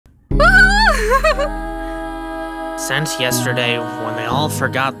Since yesterday, when they all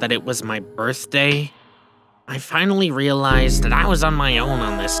forgot that it was my birthday, I finally realized that I was on my own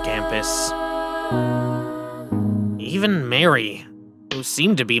on this campus. Even Mary, who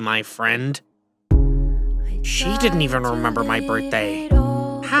seemed to be my friend, she didn't even remember my birthday.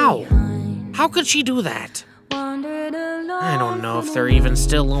 How? How could she do that? I don't know if there are even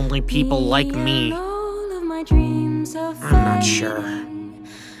still lonely people like me. I'm not sure.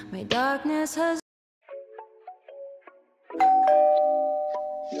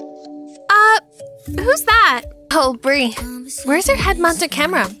 Who's that? Oh, Brie. Where's your head-mounted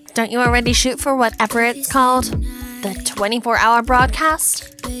camera? Don't you already shoot for whatever it's called? The 24-hour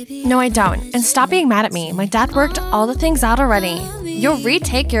broadcast? No, I don't. And stop being mad at me. My dad worked all the things out already. You'll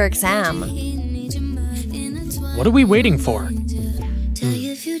retake your exam. What are we waiting for?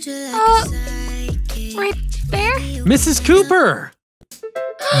 Right there? Mrs. Cooper!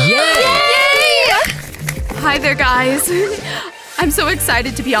 Yay! Hi there, guys. I'm so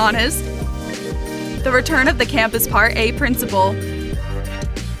excited, to be honest. The return of the Campus Part A principal.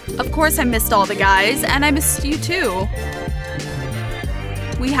 Of course I missed all the guys, and I missed you too.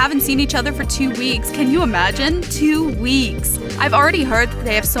 We haven't seen each other for 2 weeks. Can you imagine? 2 weeks. I've already heard that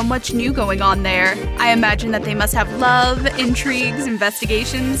they have so much new going on there. I imagine that they must have love, intrigues,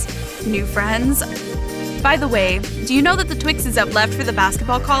 investigations, new friends. By the way, do you know that the Twixes have left for the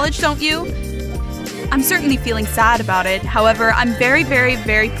basketball college, don't you? I'm certainly feeling sad about it. However, I'm very, very,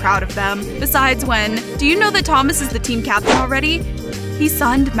 very proud of them. Besides, do you know that Thomas is the team captain already? He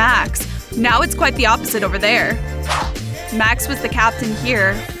sunned Max. Now it's quite the opposite over there. Max was the captain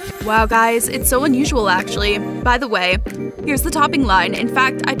here. Wow, guys, it's so unusual, actually. By the way, here's the topping line. In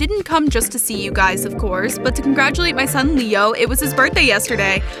fact, I didn't come just to see you guys, of course, but to congratulate my son, Leo. It was his birthday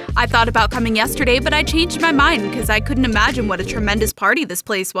yesterday. I thought about coming yesterday, but I changed my mind because I couldn't imagine what a tremendous party this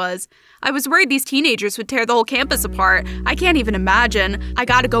place was. I was worried these teenagers would tear the whole campus apart. I can't even imagine. I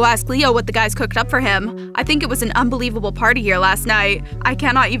gotta go ask Leo what the guys cooked up for him. I think it was an unbelievable party here last night. I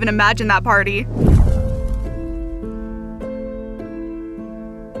cannot even imagine that party.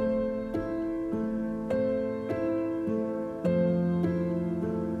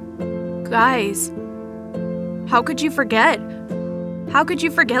 Guys, how could you forget? How could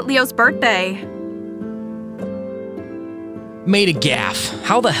you forget Leo's birthday? Made a gaffe.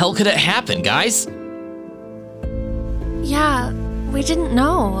 How the hell could it happen, guys? Yeah, we didn't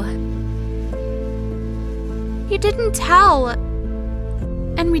know. You didn't tell.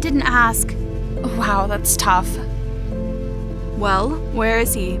 And we didn't ask. Wow, that's tough. Well, where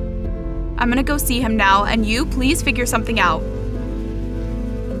is he? I'm gonna go see him now, and you please figure something out.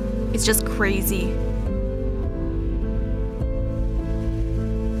 It's just crazy.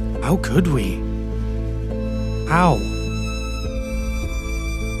 How could we? How?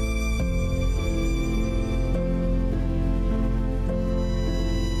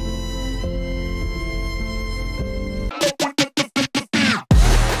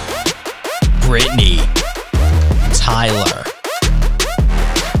 Britney, Tayler,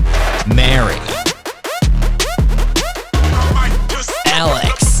 Mary,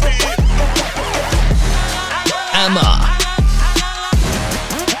 Alex, Emma,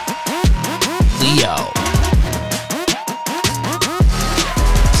 Leo,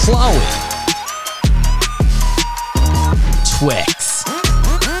 Chloe, Twix,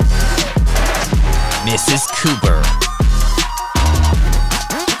 Mrs. Cooper,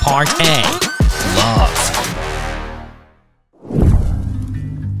 Part A, Love.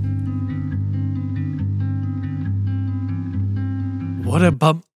 What a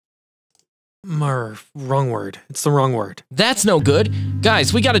wrong word. It's the wrong word. That's no good.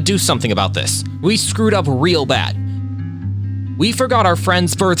 Guys, we gotta do something about this. We screwed up real bad. We forgot our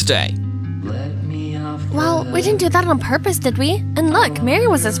friend's birthday. Well, we didn't do that on purpose, did we? And look, Mary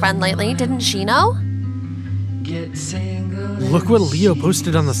was his friend lately, didn't she know? Look what Leo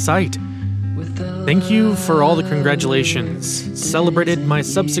posted on the site. Thank you for all the congratulations. Celebrated my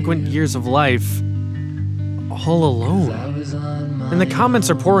subsequent years of life all alone. And the comments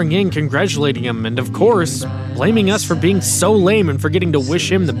are pouring in congratulating him and, of course, blaming us for being so lame and forgetting to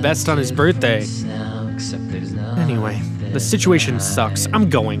wish him the best on his birthday. Anyway, the situation sucks. I'm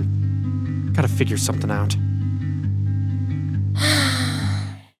going. Gotta figure something out.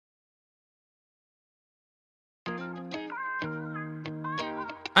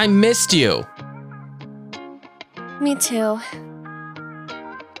 I missed you. Me too.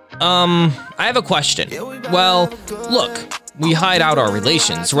 I have a question. Well, look, we hide out our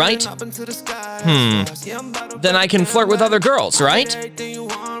relations, right? Then I can flirt with other girls, right?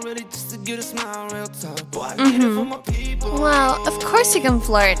 Well, of course you can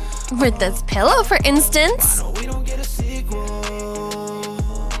flirt. With this pillow, for instance.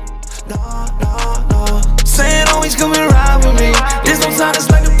 Saying always come and ride with me. There's no time, it's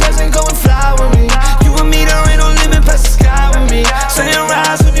like a present, go and fly with me. You and me, there ain't no limit past the sky with me. Saying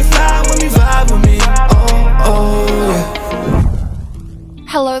rise with me, fly with me, vibe with me. Yeah.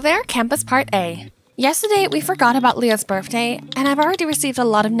 Hello there, Campus Part A. Yesterday, we forgot about Leo's birthday, and I've already received a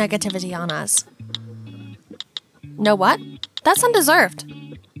lot of negativity on us. Know what? That's undeserved.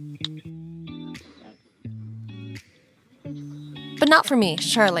 But not for me,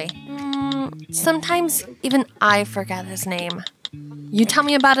 surely. Sometimes even I forget his name. You tell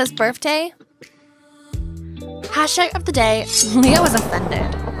me about his birthday? Hashtag of the day, Leo was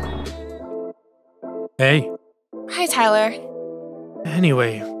offended. Hey. Hi, Tyler.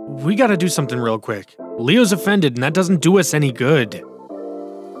 Anyway, we gotta do something real quick. Leo's offended and that doesn't do us any good.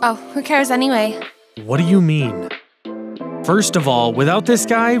 Oh, who cares anyway? What do you mean? First of all, without this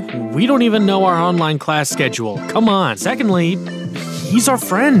guy, we don't even know our online class schedule. Come on. Secondly, he's our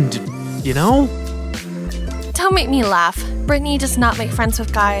friend, you know? Don't make me laugh. Britney does not make friends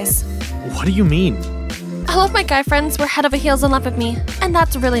with guys. What do you mean? All of my guy friends were head over heels in love with me, and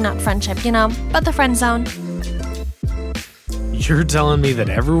that's really not friendship, you know, but the friend zone. You're telling me that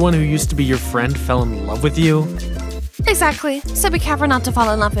everyone who used to be your friend fell in love with you? Exactly, so be careful not to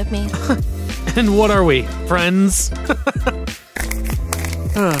fall in love with me. And what are we, friends?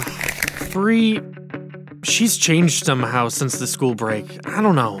 Bree, she's changed somehow since the school break. I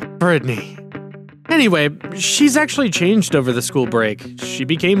don't know. Britney. Anyway, she's actually changed over the school break. She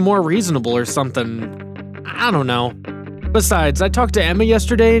became more reasonable or something. I don't know. Besides, I talked to Emma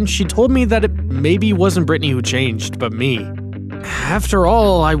yesterday and she told me that it maybe wasn't Britney who changed, but me. After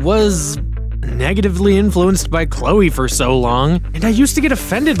all, I was negatively influenced by Chloe for so long, and I used to get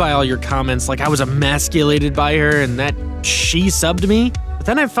offended by all your comments like I was emasculated by her and that she subbed me. But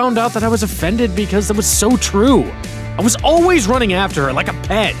then I found out that I was offended because it was so true. I was always running after her like a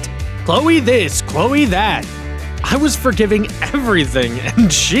pet. Chloe this, Chloe that. I was forgiving everything,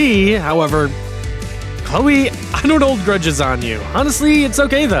 and she, however... Chloe, I don't hold grudges on you. Honestly, it's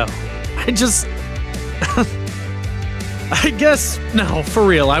okay though. I just... I guess, no, for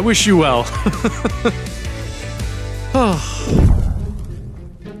real, I wish you well.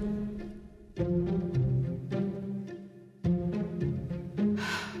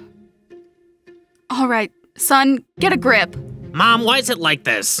 All right, son, get a grip. Mom, why is it like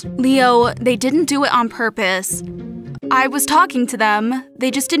this? Leo, they didn't do it on purpose. I was talking to them.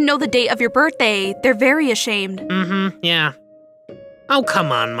 They just didn't know the date of your birthday. They're very ashamed. Yeah. Oh,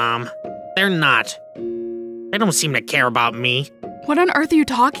 come on, Mom. They're not. They don't seem to care about me. What on earth are you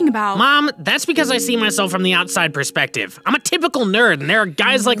talking about? Mom, that's because I see myself from the outside perspective. I'm a typical nerd, and there are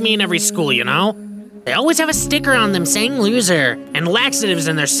guys like me in every school, you know? They always have a sticker on them saying loser, and laxatives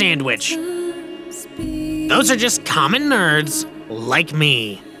in their sandwich. Those are just common nerds like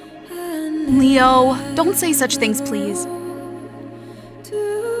me. Leo, don't say such things, please.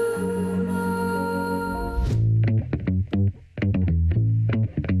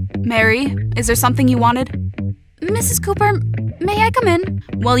 Mary, is there something you wanted? Mrs. Cooper, may I come in?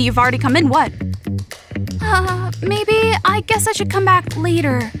 Well, you've already come in, what? Maybe I guess I should come back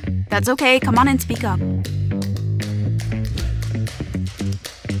later. That's okay, come on in, speak up.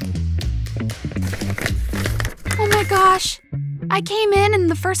 Oh my gosh. I came in and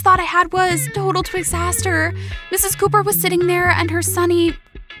the first thought I had was total disaster. Mrs. Cooper was sitting there and her sonny,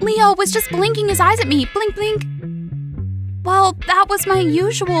 Leo, was just blinking his eyes at me. Blink, blink. Well, that was my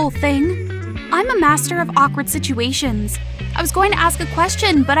usual thing. I'm a master of awkward situations. I was going to ask a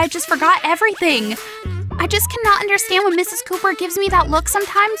question, but I just forgot everything. I just cannot understand when Mrs. Cooper gives me that look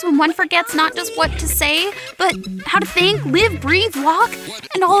sometimes when one forgets not just what to say, but how to think, live, breathe, walk,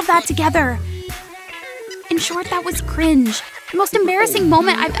 and all of that together. In short, that was cringe. The most embarrassing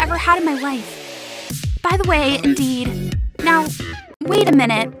moment I've ever had in my life. By the way, indeed. Now, wait a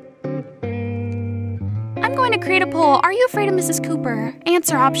minute. I'm going to create a poll. Are you afraid of Mrs. Cooper?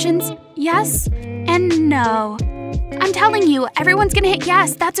 Answer options, yes and no. I'm telling you, everyone's gonna hit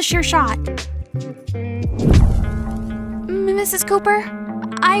yes. That's a sure shot. Mrs. Cooper,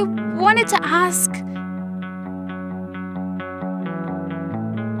 I wanted to ask...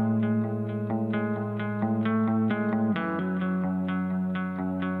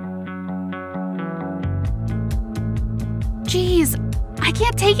 Jeez, I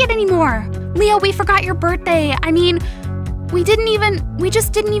can't take it anymore. Leo, we forgot your birthday. I mean, we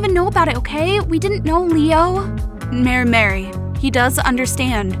just didn't even know about it, okay? We didn't know, Leo. Mary, he does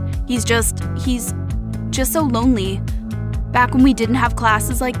understand. He's just so lonely. Back when we didn't have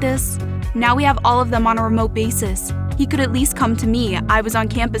classes like this, now we have all of them on a remote basis. He could at least come to me. I was on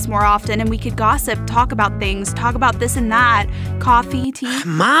campus more often and we could gossip, talk about things, talk about this and that. Coffee, tea.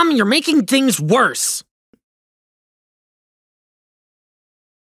 Mom, you're making things worse.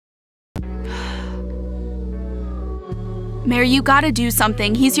 Mary, you gotta do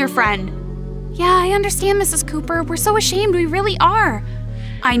something. He's your friend. Yeah, I understand, Mrs. Cooper. We're so ashamed. We really are.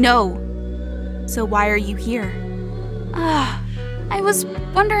 I know. So why are you here? I was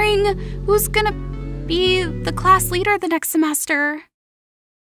wondering who's gonna be the class leader the next semester.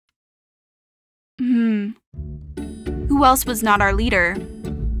 Who else was not our leader?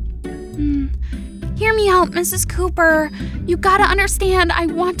 Hear me out, Mrs. Cooper. You gotta understand. I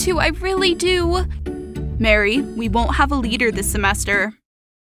want to. I really do. Mary, we won't have a leader this semester.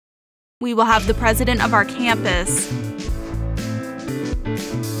 We will have the president of our campus.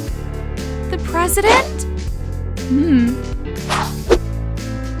 The president?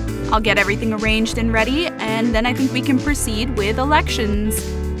 I'll get everything arranged and ready, and then I think we can proceed with elections.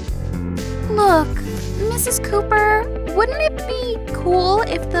 Look, Mrs. Cooper, wouldn't it be cool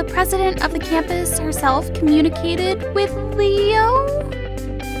if the president of the campus herself communicated with Leo?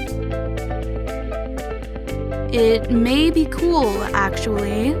 It may be cool,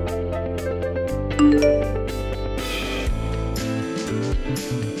 actually.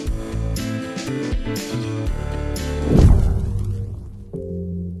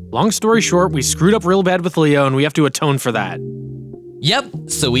 Long story short, we screwed up real bad with Leo and we have to atone for that. Yep,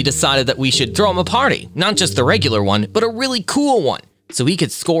 so we decided that we should throw him a party. Not just the regular one, but a really cool one, so he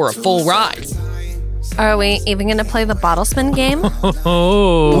could score a full ride. Are we even gonna play the bottle spin game?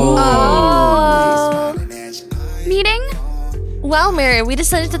 Meeting? Well, Mary, we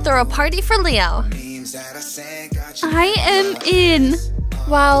decided to throw a party for Leo. I am in.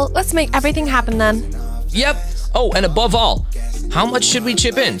 Well, let's make everything happen then. Yep. Oh, and above all, how much should we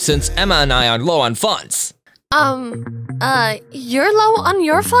chip in since Emma and I are low on funds? You're low on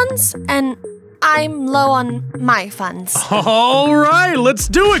your funds, and I'm low on my funds. All right, let's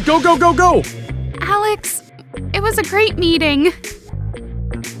do it. Go, go, go, go. Alex, it was a great meeting.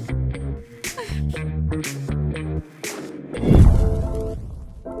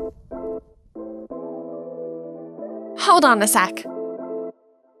 Hold on a sec.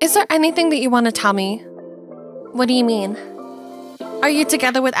 Is there anything that you want to tell me? What do you mean? Are you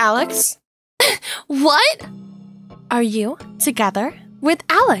together with Alex? What? Are you together with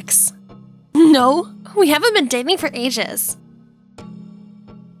Alex? No, we haven't been dating for ages.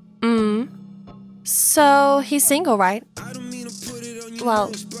 So he's single, right?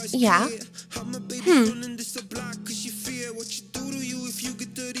 Well, yeah.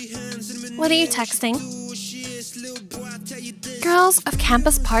 What are you texting? Girls of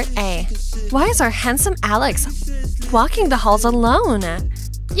Campus Part A. Why is our handsome Alex walking the halls alone?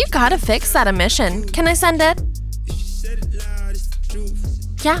 You gotta fix that omission. Can I send it?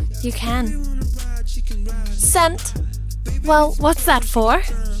 Yeah, you can. Sent. Well, what's that for?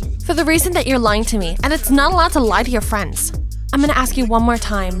 For the reason that you're lying to me, and it's not allowed to lie to your friends. I'm gonna ask you one more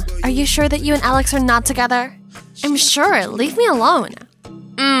time. Are you sure that you and Alex are not together? I'm sure. Leave me alone.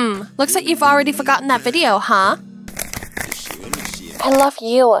 Looks like you've already forgotten that video, huh? I love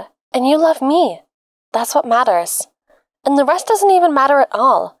you, and you love me. That's what matters. And the rest doesn't even matter at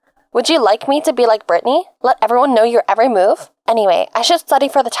all. Would you like me to be like Britney? Let everyone know your every move? Anyway, I should study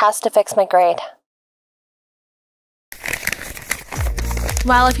for the test to fix my grade.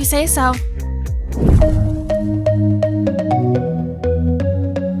 Well, if you say so.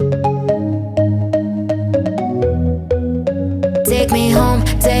 Take me home,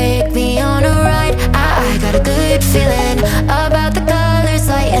 take me on a ride. I got a good feeling about the colors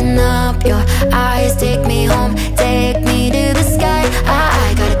lighting up your eyes. Take me home, take me to the sky.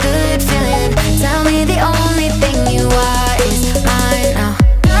 I got a good feeling. Tell me the only thing you are is mine now.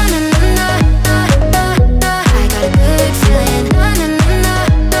 Na, na, na, na, na, na. I got a good feeling. Na, na, na, na,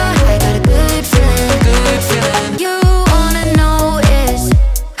 na. I got a good feeling. Good feeling. You wanna know is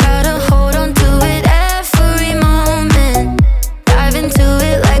how to hold on to it every moment. Dive into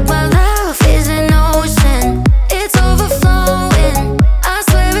it like my love is an ocean. It's overflowing. I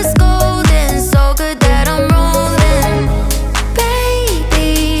swear it's golden. So good that I'm rolling.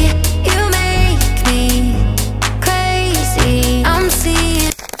 Baby, you make me crazy. I'm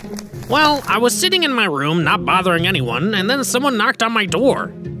seeing. Well, I was sitting in my room, not bothering anyone, and then someone knocked on my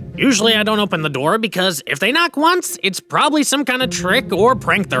door. Usually I don't open the door because if they knock once, it's probably some kind of trick or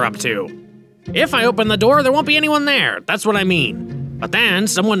prank they're up to. If I open the door, there won't be anyone there. That's what I mean. But then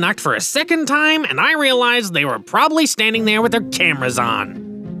someone knocked for a second time, and I realized they were probably standing there with their cameras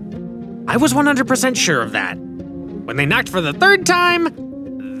on. I was 100% sure of that. When they knocked for the third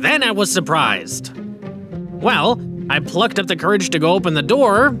time, then I was surprised. Well, I plucked up the courage to go open the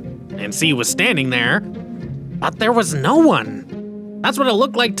door and see who was standing there, but there was no one. That's what it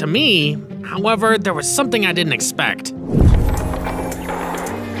looked like to me. However, there was something I didn't expect.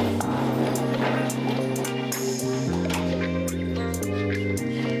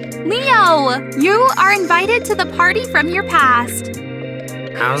 Leo, you are invited to the party from your past.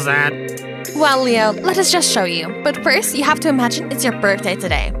 How's that? Well, Leo, let us just show you. But first, you have to imagine it's your birthday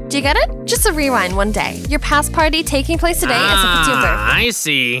today. Do you get it? Just a rewind one day. Your past party taking place today as if it's your birthday. I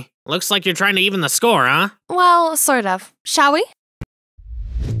see. Looks like you're trying to even the score, huh? Well, sort of. Shall we?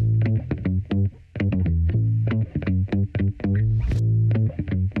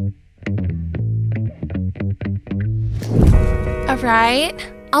 All right.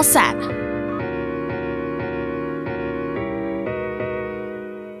 All set.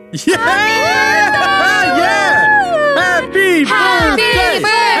 Yeah! Happy birthday!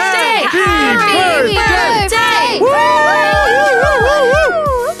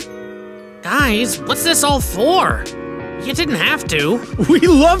 Guys, what's this all for? You didn't have to. We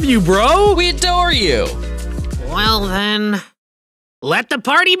love you, bro! We adore you. Well then, let the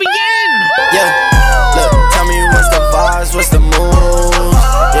party begin! Yeah, look, tell me what's the vibes, what's the mood?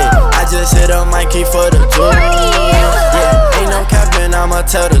 Yeah, I just hit up Mikey for the juice. Yeah, ain't no capping, I'ma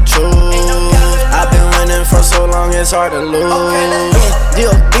tell the truth. I've been winning for so long, it's hard to lose.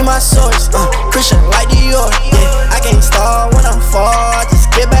 Yeah, be my source, Christian like Dior. Yeah, I can't start when I'm far,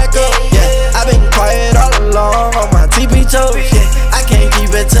 just get back up. Yeah, I've been quiet all along on my TP toes. Yeah, I can't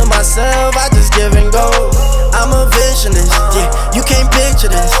keep it to myself, I just give and go. I'm a visionist, yeah, you can't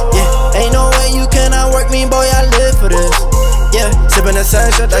picture this. Yeah, ain't no way you cannot work me, boy, I live for this. Yeah, sipping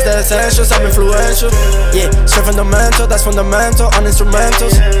essential, that's the essentials, I'm influential. Yeah, straight fundamental, that's fundamental, on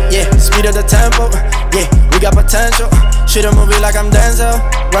instrumentals. Yeah, speed of the tempo, yeah, we got potential. Shoot a movie like I'm Denzel,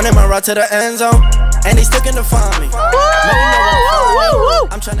 running my route to the end zone, and they still can define me.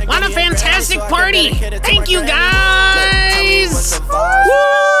 What a fantastic party! Thank you, guys!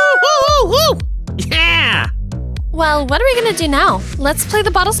 Woo! Yeah! Well, what are we gonna do now? Let's play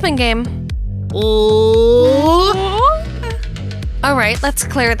the bottle spin game. Ooh! All right, let's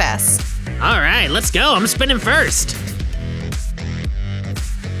clear this. All right, let's go. I'm spinning first.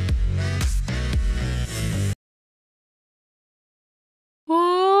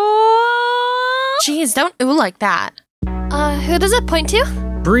 Jeez, don't ooh like that. Who does it point to?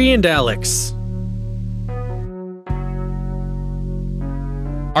 Bree and Alex.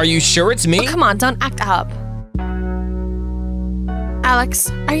 Are you sure it's me? Oh, come on, don't act up. Alex,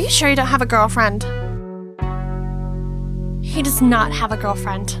 are you sure you don't have a girlfriend? He does not have a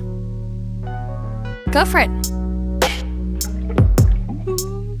girlfriend. Go for it.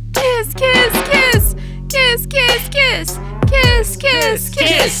 Kiss, kiss, kiss. Kiss, kiss, kiss. Kiss,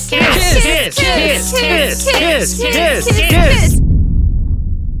 kiss, kiss. Kiss.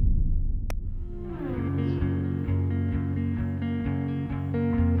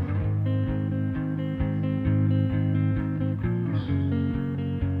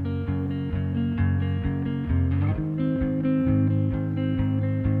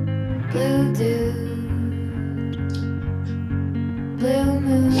 Blue dew, blue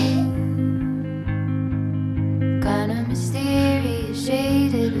moon, kinda mysterious,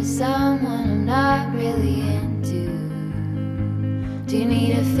 shaded with someone I'm not really into. Do you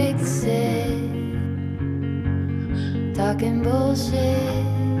need to fix it? Talking bullshit.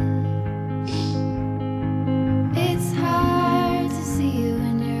 It's hard to see you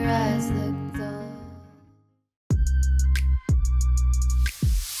when your eyes look dull.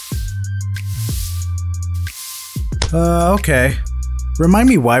 Okay. Remind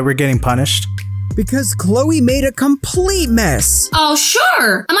me why we're getting punished? Because Chloe made a complete mess. Oh,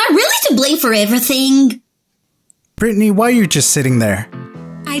 sure. Am I really to blame for everything? Britney, why are you just sitting there?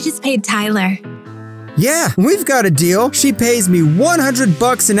 I just paid Tyler. Yeah, we've got a deal. She pays me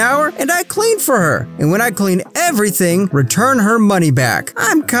 $100 an hour and I clean for her. And when I clean everything, return her money back.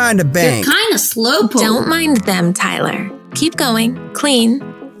 I'm kinda banked. You're kinda slowpoke. Don't mind them, Tyler. Keep going. Clean.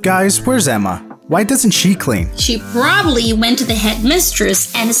 Guys, where's Emma? Why doesn't she clean? She probably went to the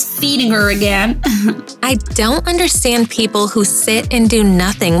headmistress and is feeding her again. I don't understand people who sit and do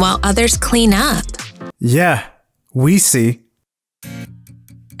nothing while others clean up. Yeah, we see.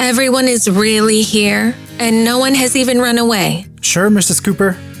 Everyone is really here, and no one has even run away. Sure, Mrs.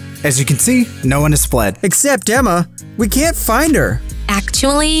 Cooper. As you can see, no one has fled. Except Emma. We can't find her.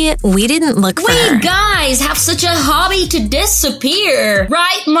 Actually, we didn't look for her. We guys have such a hobby to disappear.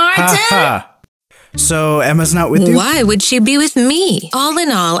 Right, Martin? Ha ha. So Emma's not with you? Why would she be with me? All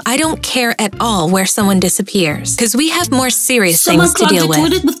in all, I don't care at all where someone disappears, because we have more serious things to deal with.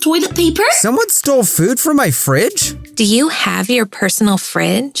 Someone clogged the toilet with toilet paper? Someone stole food from my fridge? Do you have your personal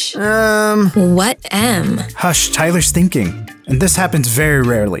fridge? What M? Hush, Tyler's thinking. And this happens very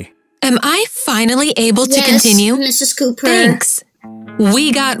rarely. Am I finally able to continue? Mrs. Cooper. Thanks.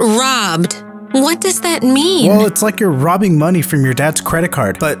 We got robbed. What does that mean? Well, it's like you're robbing money from your dad's credit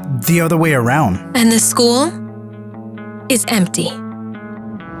card, but the other way around. And the school is empty.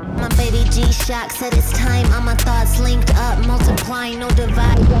 My baby G-Shock said it's time. All my thoughts linked up, multiplying, no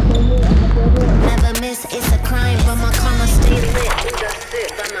divide. Never miss, it's a crime, but my karma stay lit. You just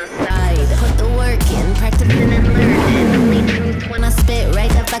sit by my side. Put the work in, practicing and learning. Only truth when I spit,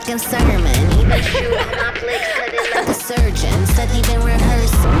 write the fucking sermon. Even shoot my flicks, cut it like a surgeon. Said even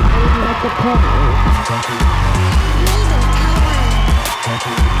rehearse, like a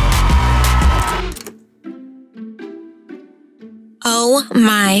Oh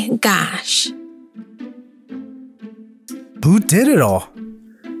my gosh. Who did it all?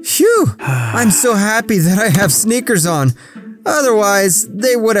 Phew! I'm so happy that I have sneakers on. Otherwise,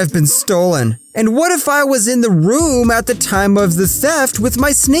 they would have been stolen. And what if I was in the room at the time of the theft with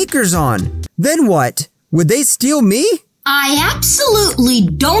my sneakers on? Then what? Would they steal me? I absolutely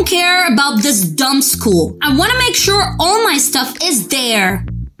don't care about this dumb school. I want to make sure all my stuff is there.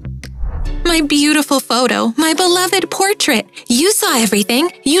 My beautiful photo, my beloved portrait. You saw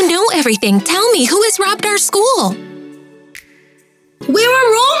everything. You know everything. Tell me, who has robbed our school? Where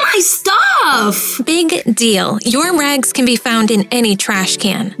are all my stuff? Big deal. Your rags can be found in any trash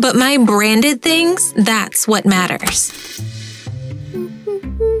can. But my branded things, that's what matters.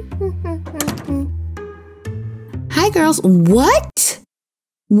 Hi, girls. What?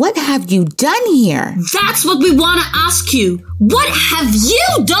 What have you done here? That's what we want to ask you. What have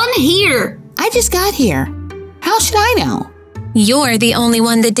you done here? I just got here. How should I know? You're the only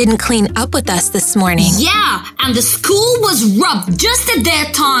one that didn't clean up with us this morning. Yeah, and the school was robbed just at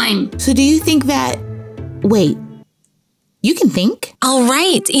that time. So do you think that... Wait. You can think? All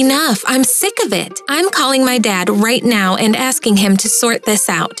right, enough. I'm sick of it. I'm calling my dad right now and asking him to sort this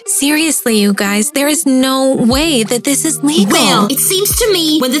out. Seriously, you guys, there is no way that this is legal. Well, it seems to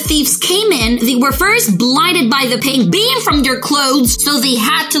me when the thieves came in, they were first blinded by the paint beam from their clothes, so they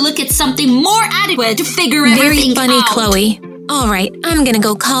had to look at something more adequate to figure everything out. Very funny, Chloe. All right, I'm gonna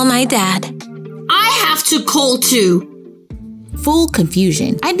go call my dad. I have to call too. Full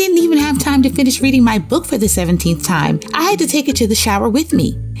confusion. I didn't even have time to finish reading my book for the 17th time. I had to take it to the shower with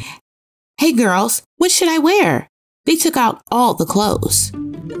me. Hey girls, what should I wear? They took out all the clothes.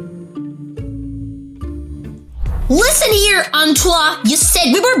 Listen here, Antoine. You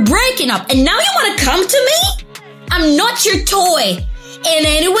said we were breaking up and now you want to come to me? I'm not your toy. And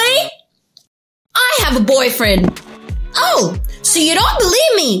anyway, I have a boyfriend. Oh, so you don't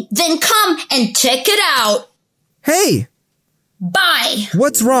believe me? Then come and check it out. Hey! Bye.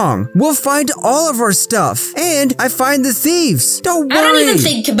 What's wrong? We'll find all of our stuff. And I find the thieves. Don't worry. I don't even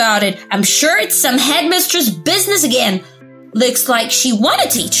think about it. I'm sure it's some headmistress business again. Looks like she wanna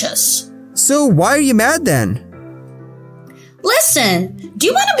teach us. So why are you mad then? Listen, do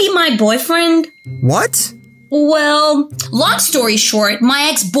you wanna be my boyfriend? What? Well, long story short, my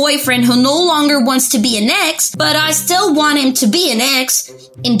ex-boyfriend who no longer wants to be an ex, but I still want him to be an ex.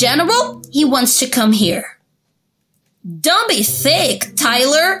 In general, he wants to come here. Don't be thick,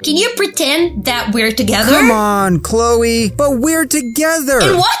 Tyler. Can you pretend that we're together? Come on, Chloe. But we're together.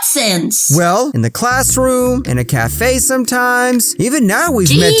 In what sense? Well, in the classroom, in a cafe sometimes. Even now we've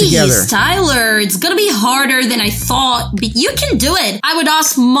met together. Tyler, it's gonna be harder than I thought, but you can do it. I would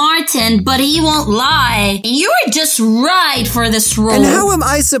ask Martin, but he won't lie. And you were just right for this role. And how am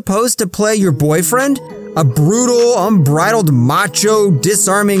I supposed to play your boyfriend? A brutal, unbridled macho,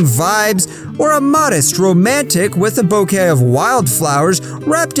 disarming vibes, or a modest romantic with a bouquet of wildflowers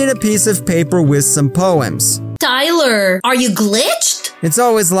wrapped in a piece of paper with some poems? Tyler, are you glitched? It's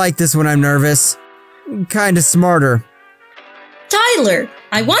always like this when I'm nervous. Kinda smarter. Tyler,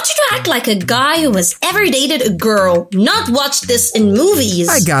 I want you to act like a guy who has ever dated a girl, not watch this in movies.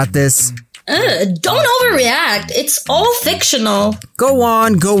 I got this. Don't overreact. It's all fictional. Go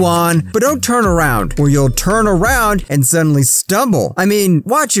on, but don't turn around, or you'll turn around and suddenly stumble. I mean,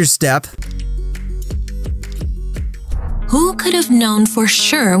 watch your step. Who could have known for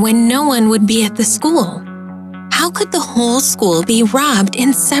sure when no one would be at the school? How could the whole school be robbed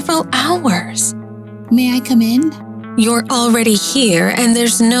in several hours? May I come in? You're already here and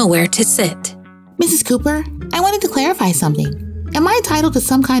there's nowhere to sit. Mrs. Cooper, I wanted to clarify something. Am I entitled to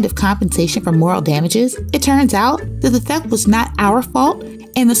some kind of compensation for moral damages? It turns out that the theft was not our fault,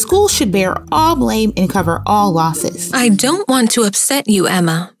 and the school should bear all blame and cover all losses. I don't want to upset you,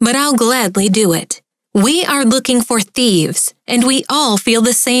 Emma, but I'll gladly do it. We are looking for thieves, and we all feel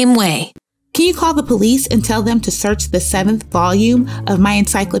the same way. Can you call the police and tell them to search the 7th volume of my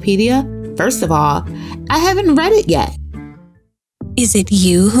encyclopedia? First of all, I haven't read it yet. Is it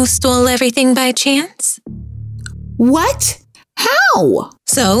you who stole everything by chance? What? How?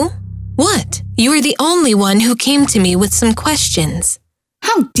 So, what? You are the only one who came to me with some questions.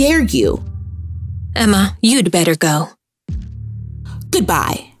 How dare you? Emma, you'd better go.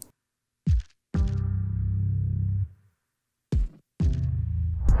 Goodbye.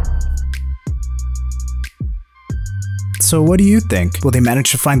 So what do you think? Will they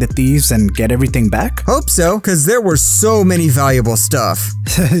manage to find the thieves and get everything back? Hope so, because there were so many valuable stuff.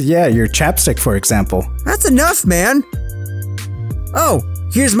 Yeah, your chapstick, for example. That's enough, man. Oh,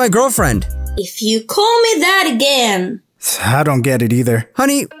 here's my girlfriend. If you call me that again. I don't get it either.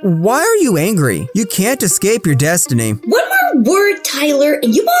 Honey, why are you angry? You can't escape your destiny. One more word, Tyler,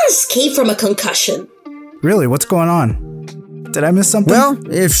 and you won't escape from a concussion. Really, what's going on? Did I miss something? Well,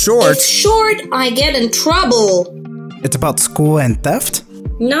 if short, I get in trouble. It's about school and theft?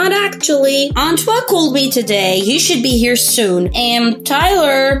 Not actually. Antoine called me today. He should be here soon. And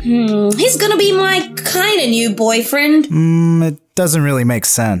Tyler, he's gonna be my kinda new boyfriend. It doesn't really make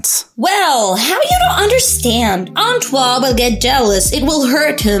sense. Well, how you don't understand? Antoine will get jealous. It will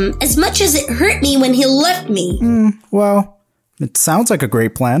hurt him as much as it hurt me when he left me. Well, it sounds like a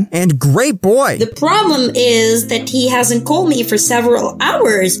great plan. And great boy. The problem is that he hasn't called me for several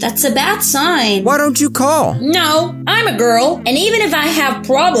hours. That's a bad sign. Why don't you call? No, I'm a girl, and even if I have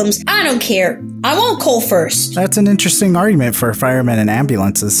problems, I don't care. I won't call first. That's an interesting argument for firemen and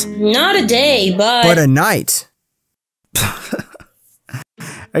ambulances. Not a day, but a night.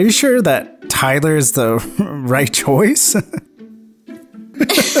 Are you sure that Tyler is the right choice?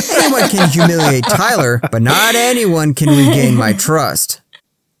 Anyone can humiliate Tyler, but not anyone can regain my trust.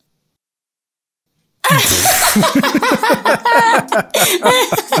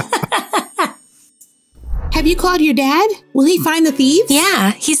 Have you called your dad? Will he find the thieves?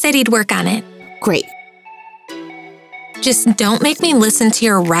 Yeah, he said he'd work on it. Great. Just don't make me listen to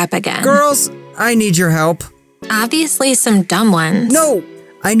your rap again. Girls, I need your help. Obviously some dumb ones. No,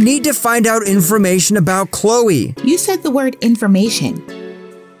 I need to find out information about Chloe. You said the word information.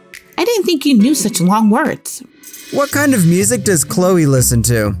 I didn't think you knew such long words. What kind of music does Chloe listen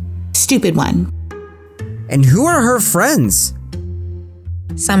to? Stupid one. And who are her friends?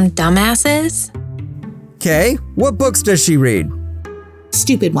 Some dumbasses? Okay, what books does she read?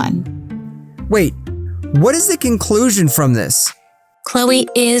 Stupid one. Wait, what is the conclusion from this? Chloe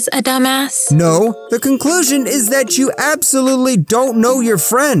is a dumbass? No, the conclusion is that you absolutely don't know your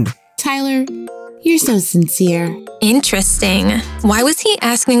friend. Tyler, you're so sincere. Interesting. Why was he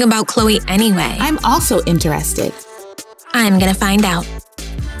asking about Chloe anyway? I'm also interested. I'm gonna find out.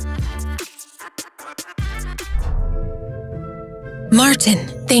 Martin,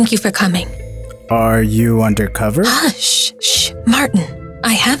 thank you for coming. Are you undercover? Hush, shh, Martin.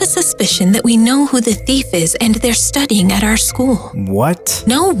 I have a suspicion that we know who the thief is and they're studying at our school. What?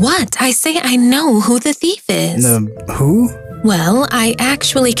 No, what? I say I know who the thief is. Who? Well, I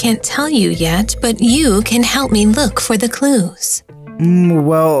actually can't tell you yet, but you can help me look for the clues.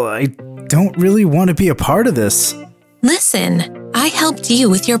 Well, I don't really want to be a part of this. Listen, I helped you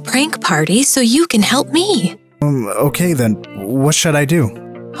with your prank party, so you can help me. Okay then, what should I do?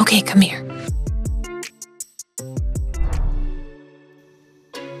 Okay, come here.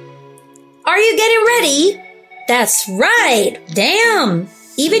 Are you getting ready? That's right. Damn.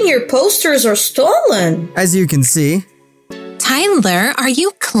 Even your posters are stolen. As you can see. Tyler, are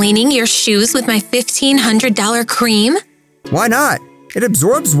you cleaning your shoes with my $1,500 cream? Why not? It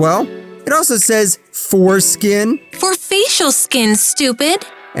absorbs well. It also says foreskin. For facial skin, stupid.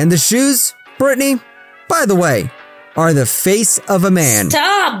 And the shoes, Brittany, by the way, are the face of a man.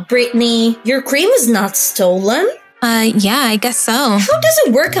 Stop, Britney. Your cream is not stolen. Yeah, I guess so. How does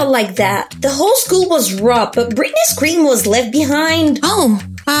it work out like that? The whole school was robbed, but Britney's cream was left behind. Oh,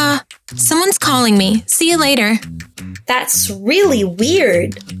 someone's calling me. See you later. That's really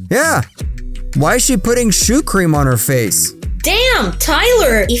weird. Yeah. Why is she putting shoe cream on her face? Damn,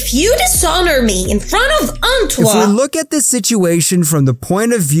 Tyler, if you dishonor me in front of Antoine... If we look at this situation from the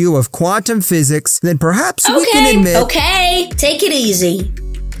point of view of quantum physics, then perhaps we can admit... Okay, take it easy.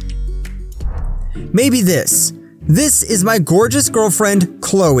 Maybe this. This is my gorgeous girlfriend,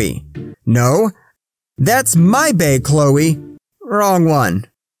 Chloe. No, that's my bae, Chloe. Wrong one.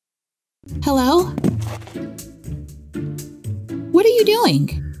 Hello? What are you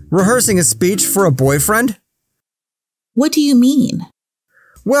doing? Rehearsing a speech for a boyfriend? What do you mean?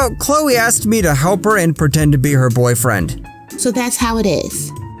 Well, Chloe asked me to help her and pretend to be her boyfriend. So that's how it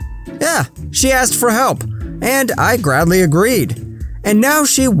is. Yeah, she asked for help, and I gladly agreed. And now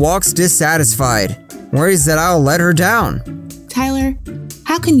she walks dissatisfied, worries that I'll let her down. Tyler,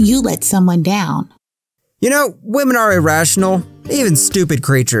 how can you let someone down? You know, women are irrational, even stupid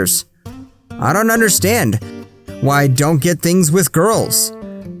creatures. I don't understand why I don't get things with girls.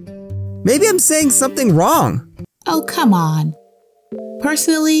 Maybe I'm saying something wrong. Oh, come on.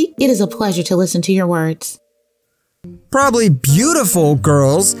 Personally, it is a pleasure to listen to your words. Probably beautiful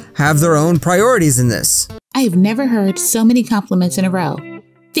girls have their own priorities in this. I have never heard so many compliments in a row.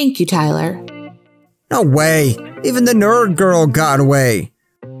 Thank you, Tyler. No way. Even the nerd girl got away.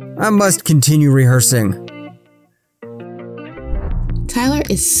 I must continue rehearsing. Tyler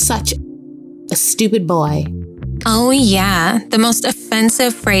is such a stupid boy. Oh yeah, the most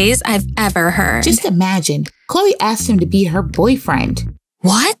offensive phrase I've ever heard. Just imagine, Chloe asked him to be her boyfriend.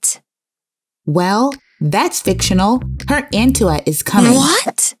 What? Well, that's fictional. Her Antua is coming.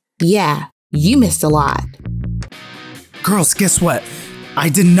 What? Yeah, you missed a lot. Girls, guess what? I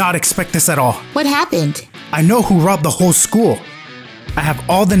did not expect this at all. What happened? I know who robbed the whole school. I have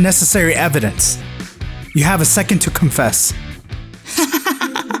all the necessary evidence. You have a second to confess.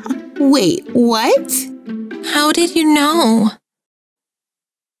 Wait, what? How did you know?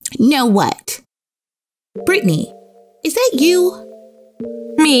 Know what? Britney, is that you?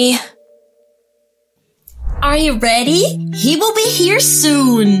 Me. Are you ready? He will be here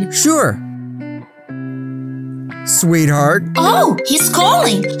soon. Sure. Sweetheart. Oh, he's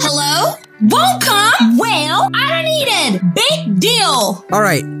calling. Hello? Won't come? Well, I don't need it. Big deal. All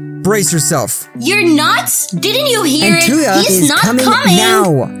right, brace yourself. You're nuts? Didn't you hear And Tuya it? He's is not coming coming.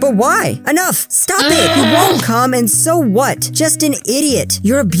 now. But why? Enough! Stop it! He won't come, and so what? Just an idiot.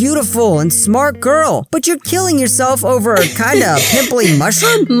 You're a beautiful and smart girl, but you're killing yourself over a kinda pimply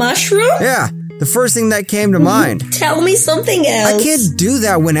mushroom? Mushroom? Yeah, the first thing that came to mind. Tell me something else. I can't do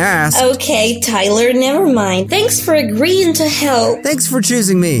that when asked. Okay, Tyler, never mind. Thanks for agreeing to help. Thanks for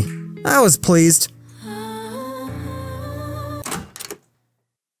choosing me. I was pleased.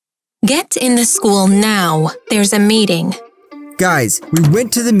 Get in the school now. There's a meeting. Guys, we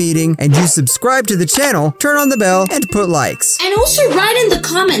went to the meeting and you subscribe to the channel, turn on the bell, and put likes. And also write in the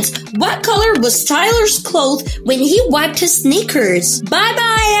comments, what color was Tyler's clothes when he wiped his sneakers?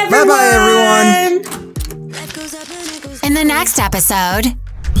 Bye-bye, everyone! Bye-bye, everyone! In the next episode...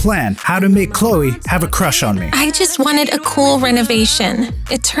 Plan how to make Chloe have a crush on me. I just wanted a cool renovation.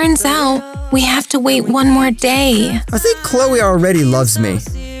 It turns out we have to wait one more day. I think Chloe already loves me.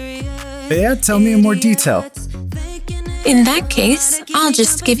 Yeah, tell me in more detail. In that case, I'll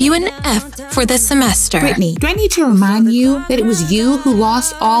just give you an F for the semester. Britney, do I need to remind you that it was you who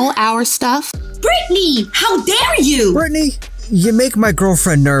lost all our stuff? Britney, how dare you? Britney, you make my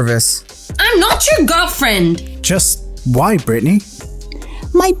girlfriend nervous. I'm not your girlfriend. Just why, Britney?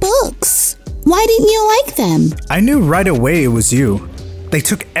 My books. Why didn't you like them? I knew right away it was you. They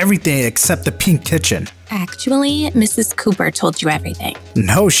took everything except the pink kitchen. Actually, Mrs. Cooper told you everything.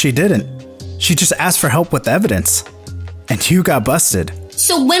 No, she didn't. She just asked for help with evidence. And you got busted.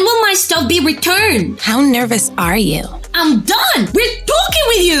 So when will my stuff be returned? How nervous are you? I'm done! We're talking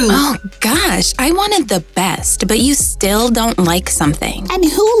with you! Oh gosh, I wanted the best, but you still don't like something. And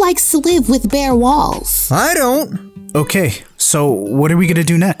who likes to live with bare walls? I don't. Okay, so what are we gonna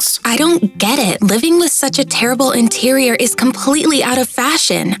do next? I don't get it. Living with such a terrible interior is completely out of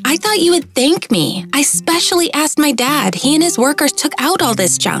fashion. I thought you would thank me. I specially asked my dad. He and his workers took out all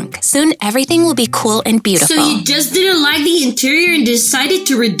this junk. Soon everything will be cool and beautiful. So you just didn't like the interior and decided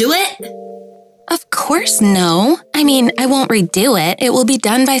to redo it? Of course no. I mean, I won't redo it. It will be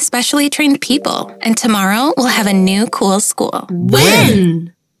done by specially trained people. And tomorrow we'll have a new cool school.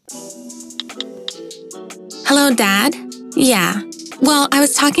 When? Hello, Dad? Yeah. Well, I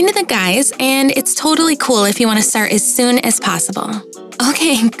was talking to the guys, and it's totally cool if you want to start as soon as possible.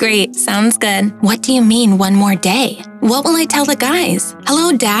 Okay, great. Sounds good. What do you mean, one more day? What will I tell the guys?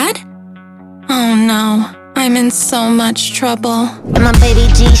 Hello, Dad? Oh, no. I'm in so much trouble. And my baby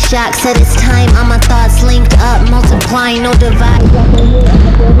G-Shock said it's time. All my thoughts linked up, multiplying, no divide.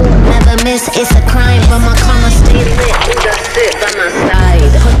 Never miss, it's a crime, but my karma stay lit. Just sit by my side.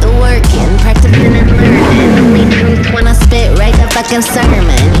 Put the work in, practicing and learning. Only truth when I spit, write the fucking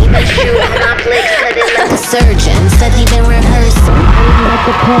sermon. Even shoot my flick, said it like a surgeon. Said he been rehearsing. Like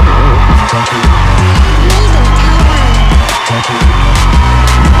the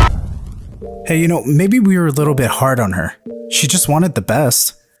Hey, maybe we were a little bit hard on her. She just wanted the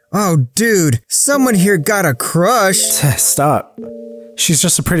best. Oh, dude, someone here got a crush. Stop. She's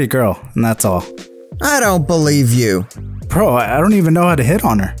just a pretty girl, and that's all. I don't believe you. Bro, I don't even know how to hit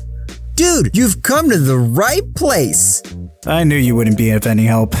on her. Dude, you've come to the right place. I knew you wouldn't be of any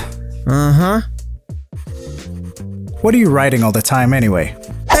help. Uh-huh. What are you writing all the time anyway?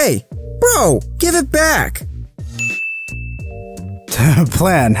 Hey, bro, give it back.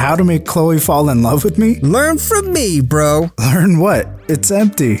 Plan, how to make Chloe fall in love with me? Learn from me, bro. Learn what? It's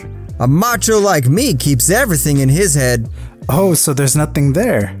empty. A macho like me keeps everything in his head. Oh, so there's nothing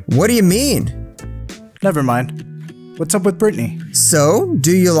there. What do you mean? Never mind. What's up with Britney? So,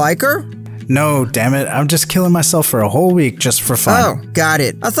 do you like her? No, damn it. I'm just killing myself for a whole week just for fun. Oh, got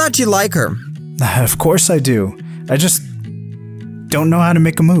it. I thought you like her. Of course I do. I just don't know how to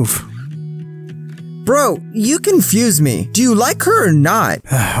make a move. Bro, you confuse me. Do you like her or not?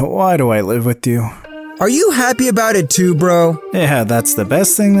 Why do I live with you? Are you happy about it too, bro? Yeah, that's the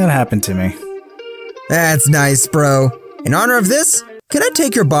best thing that happened to me. That's nice, bro. In honor of this, can I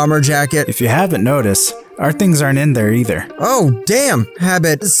take your bomber jacket? If you haven't noticed, our things aren't in there either. Oh, damn.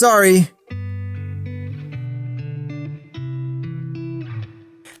 Habit. Sorry.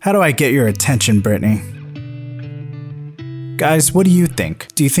 How do I get your attention, Britney? Guys, what do you think?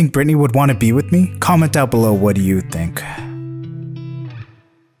 Do you think Britney would want to be with me? Comment down below, what do you think?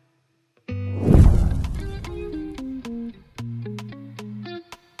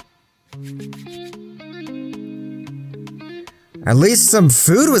 At least some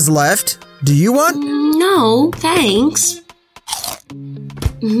food was left. Do you want? No, thanks.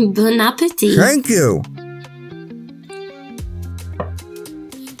 Bon appetit. Thank you.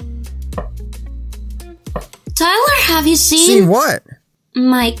 Tyler, have you seen? Seen what?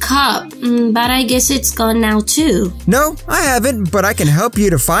 My cup, but I guess it's gone now too. No, I haven't, but I can help you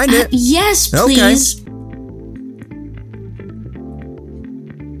to find it. Yes, please. Okay.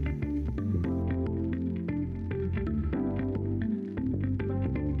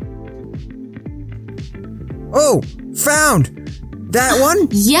 Oh, found! That one?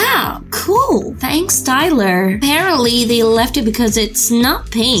 Yeah, cool. Thanks, Tyler. Apparently, they left it because it's not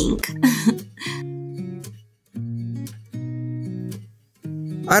pink.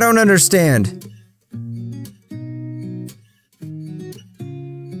 I don't understand.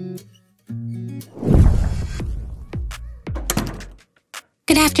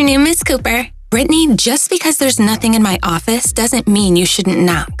 Good afternoon, Miss Cooper. Britney, just because there's nothing in my office doesn't mean you shouldn't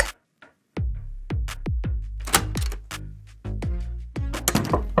knock.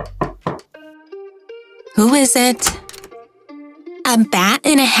 Who is it? A bat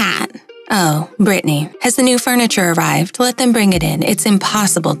in a hat. Oh, Britney. Has the new furniture arrived? Let them bring it in. It's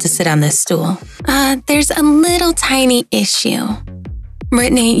impossible to sit on this stool. There's a little tiny issue.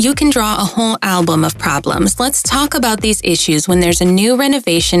 Britney, you can draw a whole album of problems. Let's talk about these issues when there's a new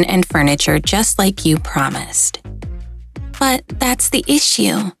renovation and furniture just like you promised. But that's the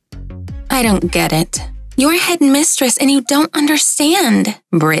issue. I don't get it. You're headmistress and you don't understand.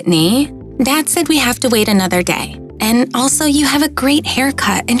 Britney, Dad said we have to wait another day. And also, you have a great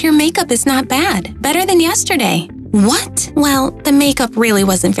haircut and your makeup is not bad. Better than yesterday. What? Well, the makeup really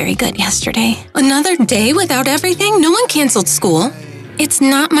wasn't very good yesterday. Another day without everything? No one canceled school. It's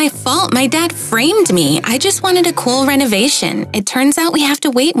not my fault. My dad framed me. I just wanted a cool renovation. It turns out we have to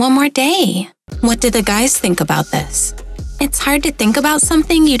wait one more day. What did the guys think about this? It's hard to think about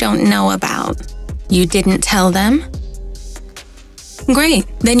something you don't know about. You didn't tell them? Great.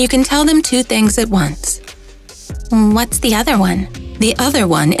 Then you can tell them two things at once. What's the other one? The other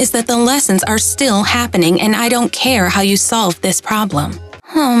one is that the lessons are still happening and I don't care how you solve this problem.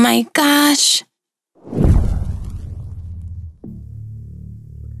 Oh my gosh.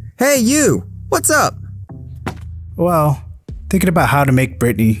 Hey, you! What's up? Well, thinking about how to make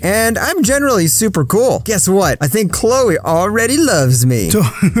Britney. And I'm generally super cool. Guess what? I think Chloe already loves me.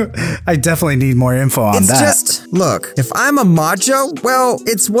 I definitely need more info on that. It's just, look, if I'm a macho, well,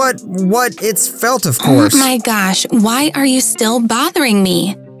 it's what it's felt, of course. Oh my gosh, why are you still bothering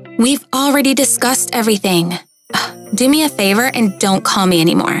me? We've already discussed everything. Do me a favor and don't call me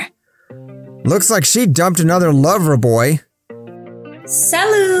anymore. Looks like she dumped another lover boy.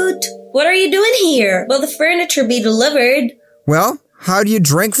 Salute! What are you doing here? Will the furniture be delivered? Well, how do you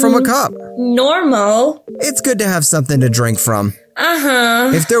drink from a cup? Normal. It's good to have something to drink from.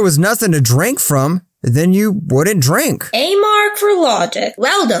 Uh-huh. If there was nothing to drink from, then you wouldn't drink. A mark for logic.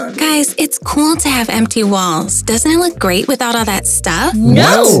 Well done. Guys, it's cool to have empty walls. Doesn't it look great without all that stuff?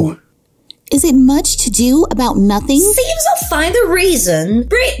 No! Is it much to do about nothing? Seems I'll find a reason.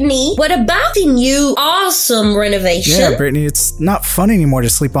 Brittany, what about the new awesome renovation? Yeah, Brittany, it's not fun anymore to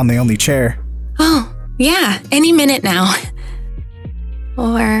sleep on the only chair. Oh, yeah, any minute now.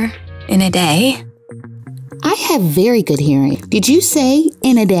 Or in a day. I have very good hearing. Did you say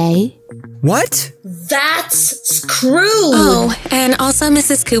in a day? What? That's screwed. Oh, and also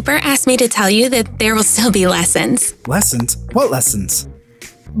Mrs. Cooper asked me to tell you that there will still be lessons. Lessons? What lessons?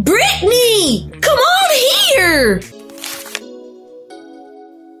 Britney! Come on here!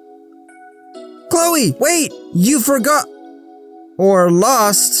 Chloe, wait! You forgot... or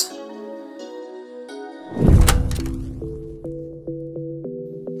lost...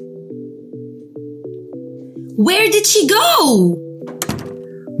 Where did she go?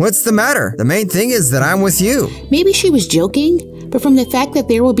 What's the matter? The main thing is that I'm with you. Maybe she was joking, but from the fact that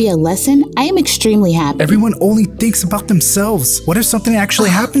there will be a lesson, I am extremely happy. Everyone only thinks about themselves. What if something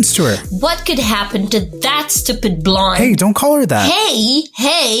actually happens to her? What could happen to that stupid blonde? Hey, don't call her that.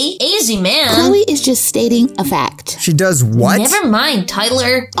 Hey, easy man. Chloe is just stating a fact. She does what? Never mind,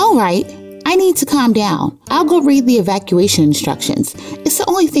 Tyler. All right, I need to calm down. I'll go read the evacuation instructions. It's the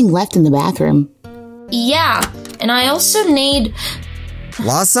only thing left in the bathroom. Yeah, and I also need...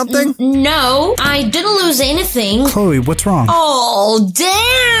 Lost something? No, I didn't lose anything. Chloe, what's wrong? Oh,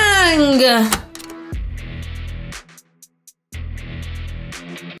 dang!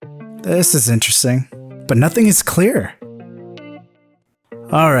 This is interesting, but nothing is clear.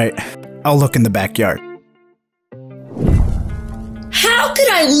 All right, I'll look in the backyard. How could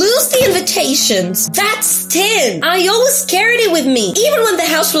I lose the invitations? That's 10. I always carried it with me, even when the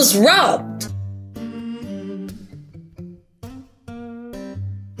house was robbed.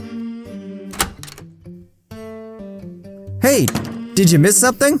 Hey, did you miss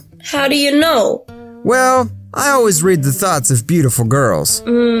something? How do you know? Well, I always read the thoughts of beautiful girls.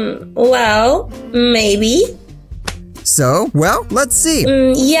 Well, maybe. So, well, let's see.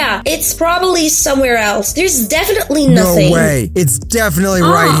 Yeah, it's probably somewhere else. There's definitely nothing. No way. It's definitely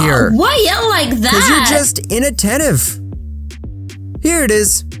right here. Why yell like that? Because you're just inattentive. Here it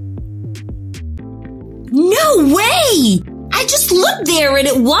is. No way! I just looked there and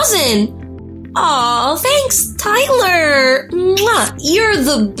it wasn't. Aw, thanks, Tyler. Mwah, you're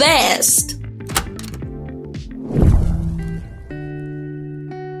the best.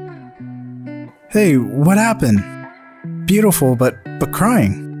 Hey, what happened? Beautiful, but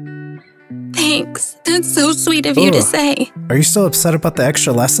crying. Thanks. That's so sweet of you to say. Are you still upset about the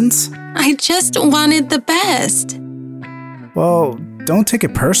extra lessons? I just wanted the best. Well, don't take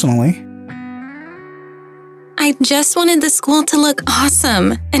it personally. I just wanted the school to look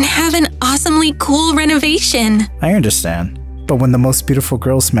awesome and have an awesomely cool renovation. I understand. But when the most beautiful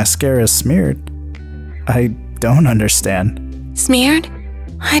girl's mascara is smeared, I don't understand. Smeared?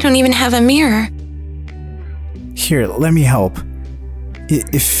 I don't even have a mirror. Here, let me help.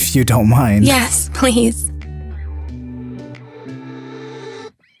 If you don't mind. Yes, please.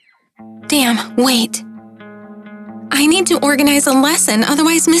 Damn, wait. I need to organize a lesson,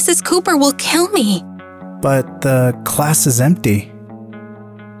 otherwise Mrs. Cooper will kill me. But the class is empty.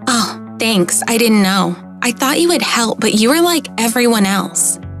 Oh, thanks. I didn't know. I thought you would help, but you were like everyone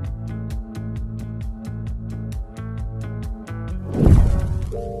else.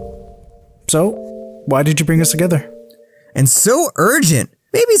 So, why did you bring us together? And so urgent.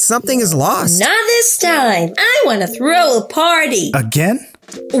 Maybe something is lost. Not this time. I want to throw a party. Again?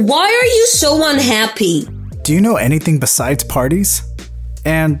 Why are you so unhappy? Do you know anything besides parties?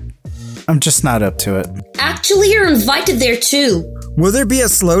 And I'm just not up to it. Actually, you're invited there too. Will there be a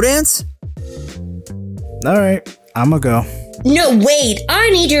slow dance? Alright, I'ma go. No, wait. I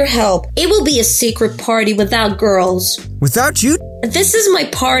need your help. It will be a secret party without girls. Without you? This is my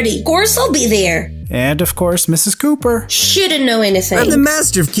party. Of course I'll be there. And of course, Mrs. Cooper. Shouldn't know anything. I'm the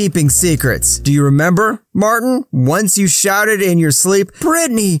master of keeping secrets. Do you remember, Martin? Once you shouted in your sleep,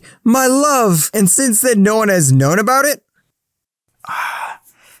 "Britney, my love," and since then no one has known about it?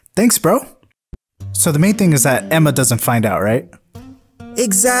 Thanks, bro. So the main thing is that Emma doesn't find out, right?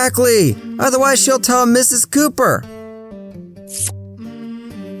 Exactly. Otherwise she'll tell Mrs. Cooper.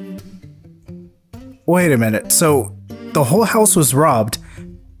 Wait a minute. So the whole house was robbed,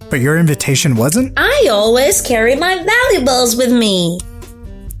 but your invitation wasn't? I always carry my valuables with me.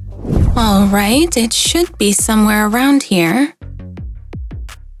 All right, it should be somewhere around here.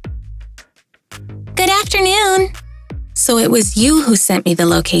 Good afternoon. So it was you who sent me the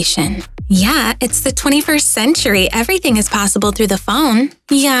location. Yeah, it's the 21st century. Everything is possible through the phone.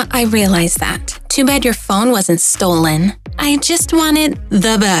 Yeah, I realize that. Too bad your phone wasn't stolen. I just wanted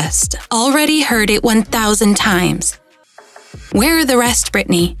the best. Already heard it 1,000 times. Where are the rest,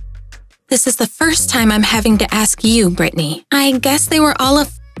 Britney? This is the first time I'm having to ask you, Britney. I guess they were all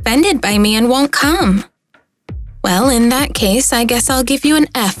offended by me and won't come. Well, in that case, I guess I'll give you an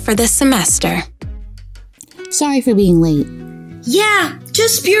F for this semester. Sorry for being late. Yeah,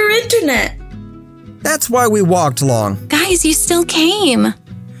 just pure internet. That's why we walked long. Guys, you still came.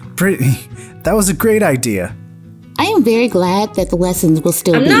 Brittany, that was a great idea. I am very glad that the lessons will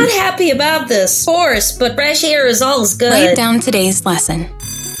still I'm be. not happy about this, of course, but fresh air is always good. Write down today's lesson.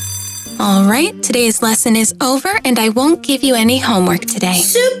 All right, today's lesson is over and I won't give you any homework today.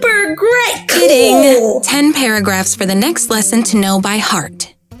 Super great! Cool. Kidding. 10 paragraphs for the next lesson to know by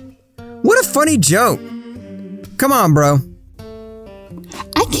heart. What a funny joke. Come on, bro.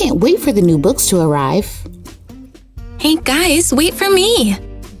 I can't wait for the new books to arrive. Hey guys, wait for me.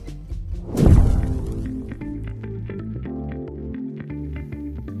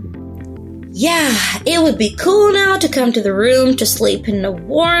 Yeah, it would be cool now to come to the room to sleep in a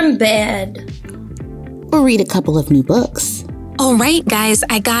warm bed. Or read a couple of new books. All right, guys,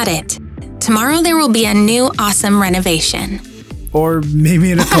 I got it. Tomorrow there will be a new awesome renovation. Or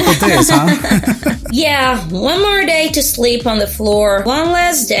maybe in a couple days, huh? Yeah, one more day to sleep on the floor. One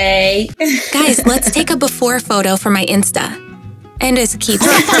less day. Guys, let's take a before photo for my Insta. And as a keeper.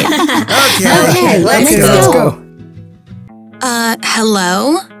 Okay, let's go.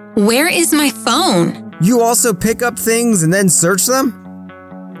 Hello? Where is my phone? You also pick up things and then search them?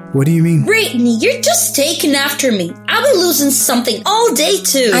 What do you mean? Brittany, you're just taking after me. I've been losing something all day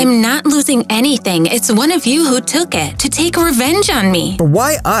too. I'm not losing anything. It's one of you who took it to take revenge on me. But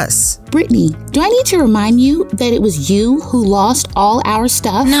why us? Brittany, do I need to remind you that it was you who lost all our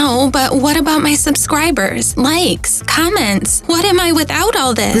stuff? No, but what about my subscribers, likes, comments? What am I without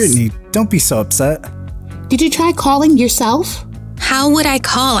all this? Brittany, don't be so upset. Did you try calling yourself? How would I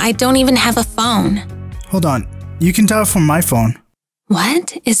call? I don't even have a phone. Hold on. You can dial from my phone.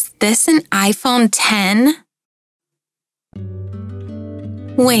 What? Is this an iPhone 10?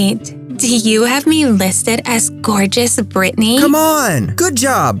 Wait, do you have me listed as gorgeous Brittany? Come on! Good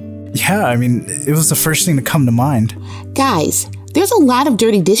job! Yeah, I mean, it was the first thing to come to mind. Guys, there's a lot of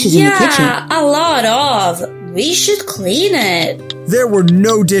dirty dishes in the kitchen. Yeah, a lot of. We should clean it. There were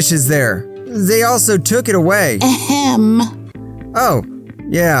no dishes there. They also took it away. Ahem. Oh,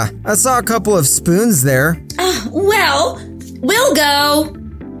 yeah. I saw a couple of spoons there. Well, we'll go.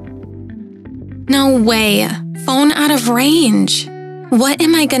 No way. Phone out of range. What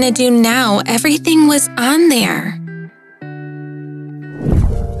am I gonna do now? Everything was on there.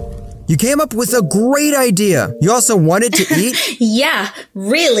 You came up with a great idea. You also wanted to eat? Yeah,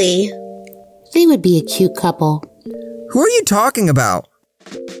 really. They would be a cute couple. Who are you talking about?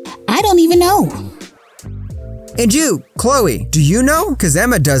 I don't even know. And you, Chloe, do you know? Because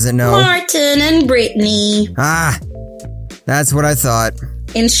Emma doesn't know. Martin and Brittany. Ah, that's what I thought.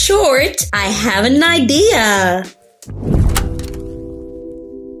 In short, I have an idea.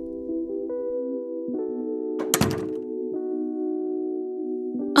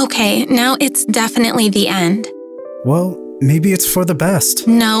 Okay, now it's definitely the end. Well, maybe it's for the best.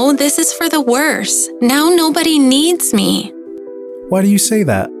 No, this is for the worse. Now nobody needs me. Why do you say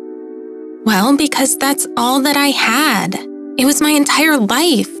that? Well, because that's all that I had. It was my entire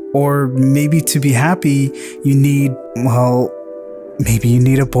life. Or maybe to be happy, you need, well, maybe you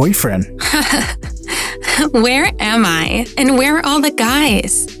need a boyfriend. Where am I? And where are all the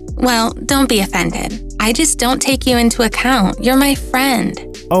guys? Well, don't be offended. I just don't take you into account. You're my friend.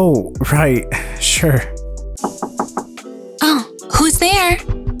 Oh, right. Sure. Oh, who's there?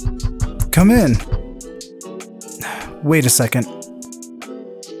 Come in. Wait a second.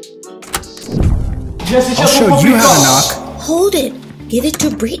 I'll show you how to knock. Hold it. Give it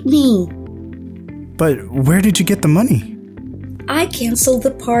to Brittany. But where did you get the money? I canceled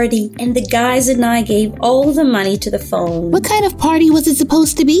the party, and the guys and I gave all the money to the phone. What kind of party was it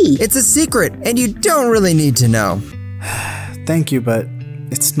supposed to be? It's a secret, and you don't really need to know. Thank you, but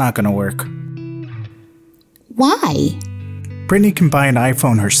it's not gonna work. Why? Brittany can buy an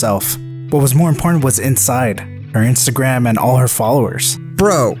iPhone herself. What was more important was inside. Her Instagram and all her followers.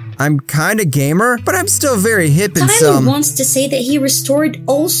 Bro, I'm kinda gamer, but I'm still very hip in Tyler some... wants to say that he restored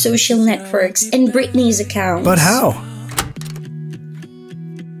all social networks and Brittany's account. But how?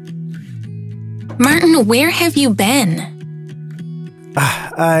 Martin, where have you been?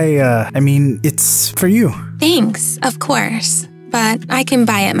 I mean, it's for you. Thanks, of course. But I can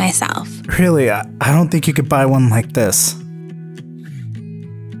buy it myself. Really, I don't think you could buy one like this.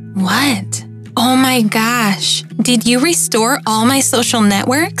 What? Oh my gosh. Did you restore all my social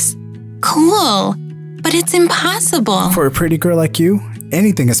networks? Cool. But it's impossible. For a pretty girl like you,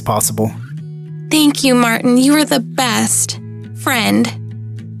 anything is possible. Thank you, Martin. You are the best friend.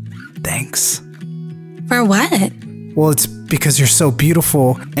 Thanks. For what? Well, it's because you're so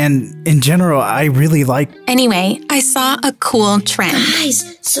beautiful, and in general, I really like... Anyway, I saw a cool trend.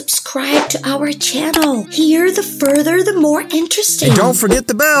 Guys, subscribe to our channel. Here, the further, the more interesting. And don't forget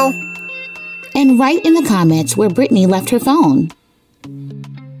the bell. And write in the comments where Britney left her phone.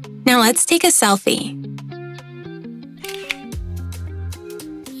 Now let's take a selfie.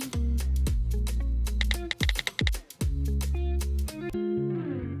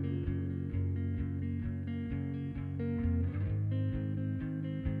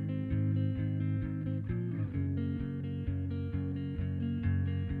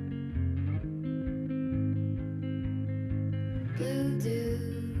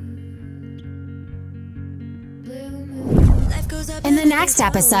 In the next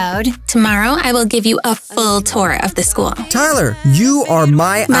episode, tomorrow I will give you a full tour of the school. Tyler, you are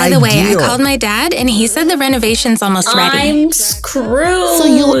my By ideal. the way, I called my dad and he said the renovation's almost ready. I'm screwed. So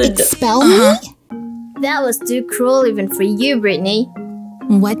you'll expel me? That was too cruel even for you, Britney.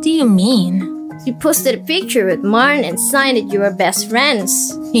 What do you mean? You posted a picture with Martin and signed that you were best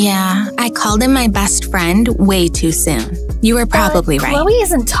friends. Yeah, I called him my best friend way too soon. You were probably right. Chloe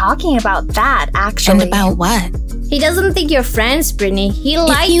isn't talking about that, actually. And about what? He doesn't think you're friends, Britney. He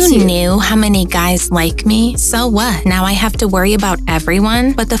likes you. you. If you knew how many guys like me, so what? Now I have to worry about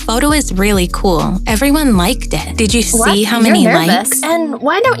everyone? But the photo is really cool. Everyone liked it. Did you see how many likes? And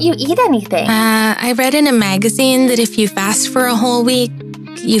why don't you eat anything? I read in a magazine that if you fast for a whole week,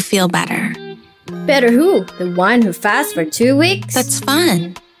 you feel better. Better who? The one who fasts for 2 weeks? That's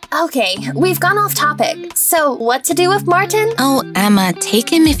fun. Okay, we've gone off topic. So, what to do with Martin? Oh, Emma, take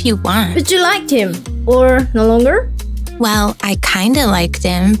him if you want. But you liked him. Or no longer? Well, I kinda liked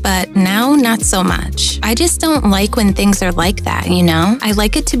him, but now not so much. I just don't like when things are like that, you know? I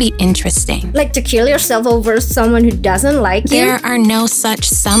like it to be interesting. Like to kill yourself over someone who doesn't like you? There are no such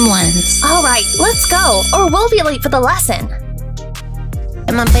someones. Alright, let's go, or we'll be late for the lesson.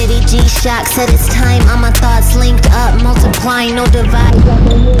 And my baby G-Shock said it's time. All my thoughts linked up, multiplying, no divide.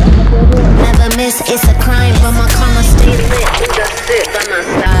 Never miss, it's a crime. But my karma stay lit, you just sit by my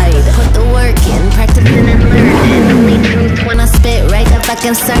side. Put the work in, practicing and learning. Only truth when I spit, write a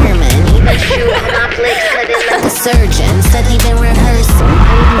fucking sermon. Even shooting my flicks, said it like a surgeon. Said he been rehearsing,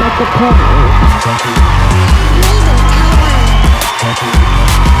 like a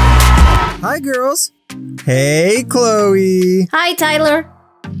Hi, girls. Hey, Chloe. Hi, Tyler.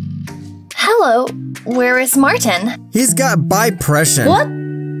 Hello, where is Martin? He's got bipression. What?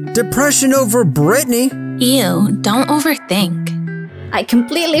 Depression over Britney. Ew, don't overthink. I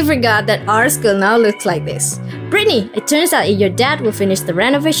completely forgot that our school now looks like this. Britney, it turns out your dad will finish the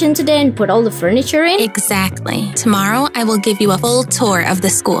renovation today and put all the furniture in? Exactly. Tomorrow, I will give you a full tour of the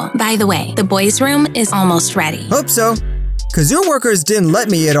school. By the way, the boys' room is almost ready. Hope so. Because your workers didn't let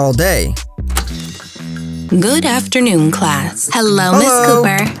me eat all day. Good afternoon, class. Hello, Miss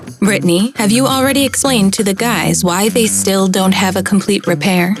Cooper. Britney, have you already explained to the guys why they still don't have a complete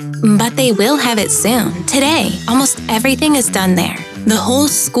repair? But they will have it soon. Today, almost everything is done there. The whole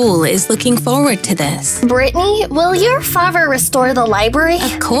school is looking forward to this. Brittany, will your father restore the library?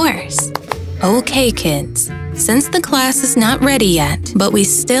 Of course. Okay, kids. Since the class is not ready yet, but we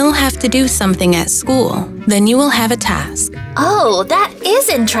still have to do something at school, then you will have a task. Oh, that is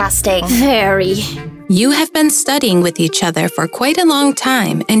interesting. Very. You have been studying with each other for quite a long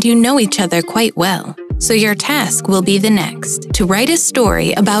time, and you know each other quite well. So your task will be the next, to write a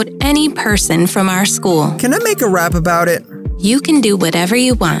story about any person from our school. Can I make a rap about it? You can do whatever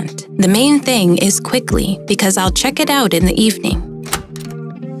you want. The main thing is quickly, because I'll check it out in the evening.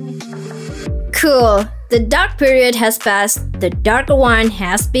 Cool. The dark period has passed. The darker one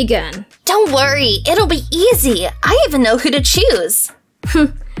has begun. Don't worry, it'll be easy. I even know who to choose.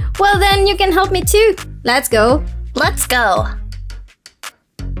 Well, then you can help me too. Let's go. Let's go.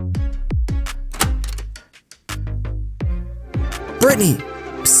 Britney,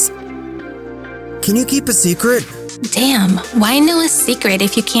 psst. Can you keep a secret? Damn, why know a secret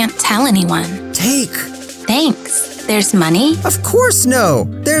if you can't tell anyone? Take. Thanks. There's money? Of course no.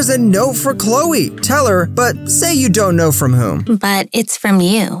 There's a note for Chloe. Tell her, but say you don't know from whom. But it's from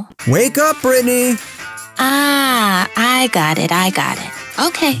you. Wake up, Britney. Ah, I got it.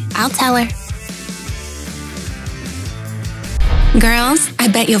 Okay, I'll tell her. Girls, I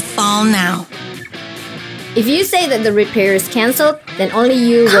bet you'll fall now. If you say that the repair is cancelled, then only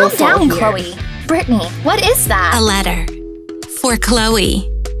you will fall Calm down, here. Chloe. Brittany, what is that? A letter. For Chloe.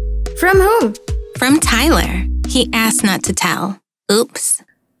 From whom? From Tyler. He asked not to tell. Oops.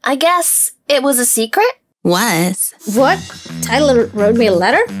 I guess it was a secret? Was. What? Tyler wrote me a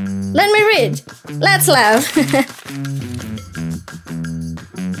letter? Let me read. Let's laugh.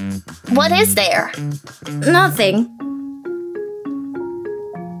 What is there? Nothing.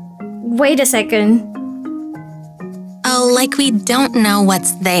 Wait a second. Oh, like we don't know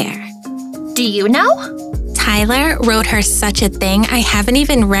what's there. Do you know? Tyler wrote her such a thing, I haven't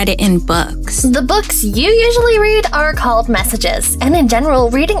even read it in books. The books you usually read are called messages, and in general,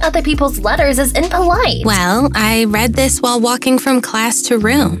 reading other people's letters is impolite. Well, I read this while walking from class to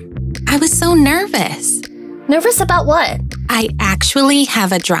room. I was so nervous. Nervous about what? I actually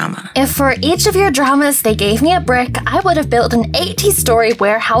have a drama. If for each of your dramas they gave me a brick, I would have built an 80-story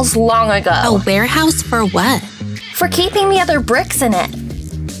warehouse long ago. A warehouse for what? For keeping the other bricks in it.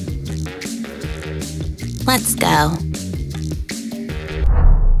 Let's go.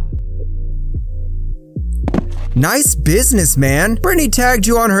 Nice business, man. Britney tagged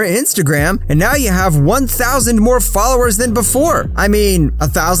you on her Instagram, and now you have 1,000 more followers than before. I mean,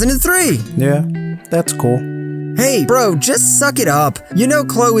 1,003. Yeah, that's cool. Hey, bro, just suck it up. You know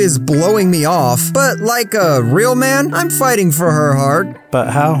Chloe is blowing me off, but like a real man, I'm fighting for her heart. But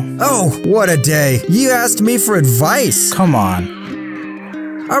how? Oh, what a day. You asked me for advice. Come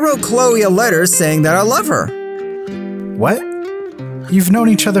on. I wrote Chloe a letter saying that I love her. What? You've known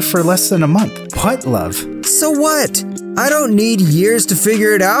each other for less than a month. What, love? So what? I don't need years to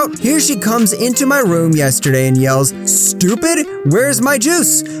figure it out. Here she comes into my room yesterday and yells, "Stupid, where's my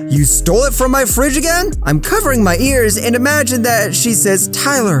juice? You stole it from my fridge again?" I'm covering my ears and imagine that she says,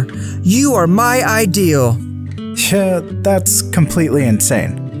 "Tyler, you are my ideal." Yeah, that's completely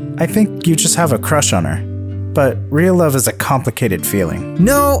insane. I think you just have a crush on her. But real love is a complicated feeling.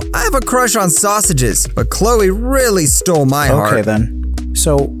 No, I have a crush on sausages, but Chloe really stole my heart. Okay then.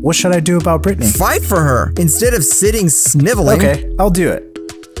 So, what should I do about Britney? Fight for her, instead of sitting sniveling. Okay, I'll do it.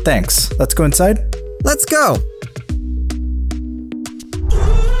 Thanks. Let's go inside? Let's go.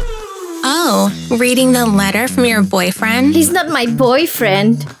 Oh, reading the letter from your boyfriend? He's not my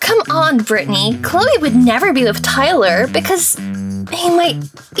boyfriend. Come on, Britney. Chloe would never be with Tyler because he might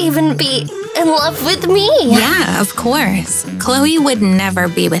even be in love with me. Yeah, of course. Chloe would never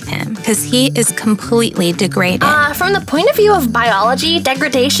be with him because he is completely degraded. From the point of view of biology,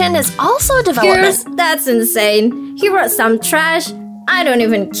 degradation is also a development. Girls, that's insane. He wrote some trash. I don't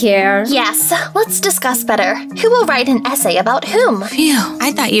even care. Yes, let's discuss better. Who will write an essay about whom? Phew,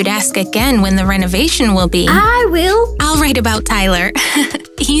 I thought you'd ask again when the renovation will be. I will. I'll write about Tyler.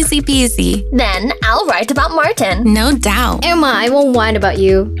 Easy peasy. Then I'll write about Martin. No doubt. Emma, I won't whine about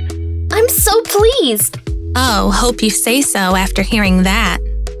you. I'm so pleased. Oh, hope you say so after hearing that.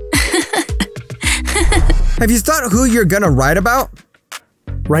 Have you thought who you're gonna write about?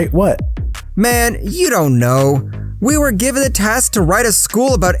 Write what? Man, you don't know. We were given the task to write a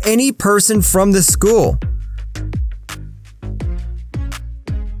school about any person from the school.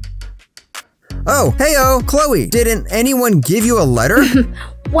 Oh, heyo, Chloe, didn't anyone give you a letter?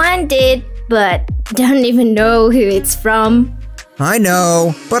 One did, but don't even know who it's from. I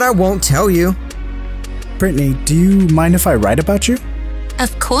know, but I won't tell you. Britney, do you mind if I write about you?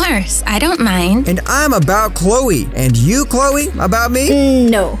 Of course, I don't mind. And I'm about Chloe. And you, Chloe, about me?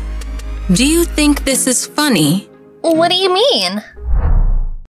 No. Do you think this is funny? What do you mean?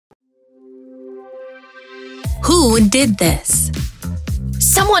 Who did this?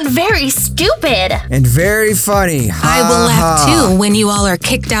 Someone very stupid. And very funny. I will laugh too when you all are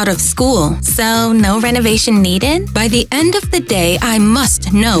kicked out of school. So, no renovation needed? By the end of the day, I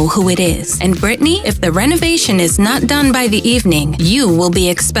must know who it is. And Britney, if the renovation is not done by the evening, you will be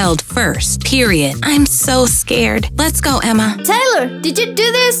expelled first. Period. I'm so scared. Let's go, Emma. Taylor, did you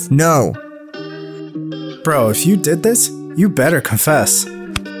do this? No. Bro, if you did this, you better confess.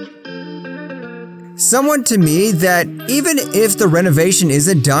 Someone to me that even if the renovation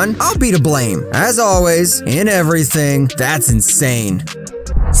isn't done, I'll be to blame. As always, in everything. That's insane.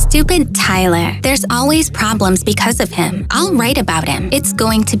 Stupid Tyler. There's always problems because of him. I'll write about him. It's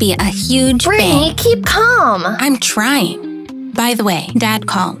going to be a huge Britney, keep calm. I'm trying. By the way, Dad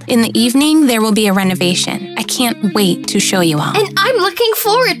called. In the evening, there will be a renovation. I can't wait to show you all. And I'm looking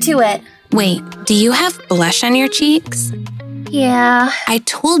forward to it. Wait, do you have blush on your cheeks? Yeah. I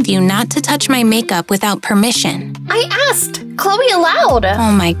told you not to touch my makeup without permission. I asked. Chloe allowed.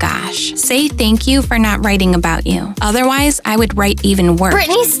 Oh my gosh. Say thank you for not writing about you. Otherwise, I would write even worse.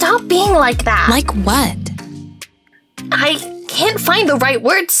 Britney, stop being like that. Like what? I can't find the right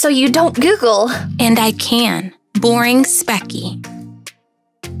words so you don't Google. And I can. Boring Specky.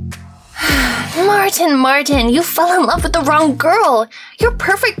 Martin, you fell in love with the wrong girl. Your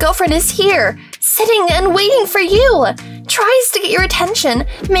perfect girlfriend is here, sitting and waiting for you. Tries to get your attention,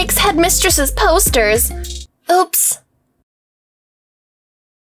 makes headmistress's posters. Oops.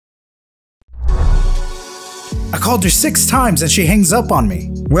 I called her 6 times and she hangs up on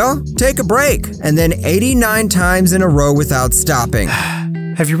me. Well, take a break, and then 89 times in a row without stopping.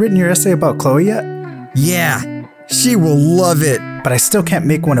 have you written your essay about Chloe yet? Yeah, she will love it. But I still can't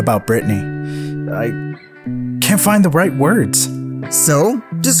make one about Britney. I can't find the right words. So,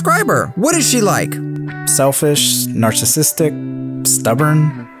 describe her. What is she like? Selfish, narcissistic,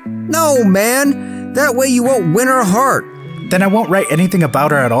 stubborn. No, man. That way you won't win her heart. Then I won't write anything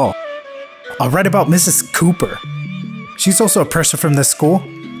about her at all. I'll write about Mrs. Cooper. She's also a person from this school,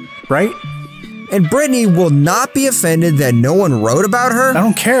 right? And Britney will not be offended that no one wrote about her? I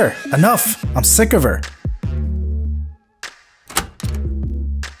don't care. Enough. I'm sick of her.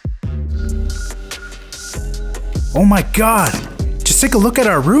 Oh my god. Just take a look at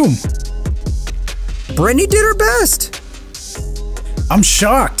our room. Britney did her best. I'm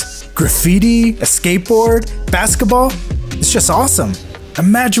shocked. Graffiti, a skateboard, basketball. It's just awesome.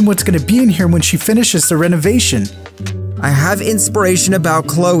 Imagine what's gonna be in here when she finishes the renovation. I have inspiration about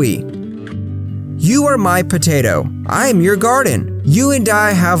Chloe. You are my potato. I am your garden. You and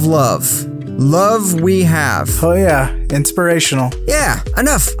I have love. Love we have. Oh yeah, inspirational. Yeah,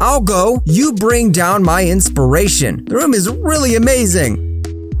 enough. I'll go. You bring down my inspiration. The room is really amazing.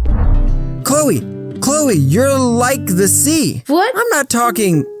 Chloe, you're like the sea. What? I'm not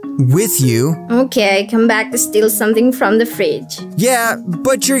talking with you. Okay, come back to steal something from the fridge. Yeah,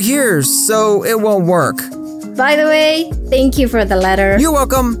 but you're here, so it won't work. By the way, thank you for the letter. You're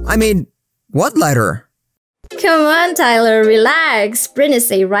welcome. I mean, what letter? Come on, Tyler, relax. Britney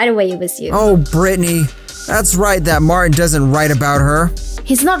say right away with you. Oh, Britney. That's right that Martin doesn't write about her.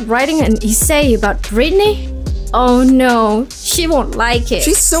 He's not writing an essay about Britney? Oh no, she won't like it.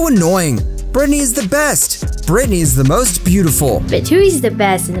 She's so annoying. Britney is the best. Britney is the most beautiful. But who is the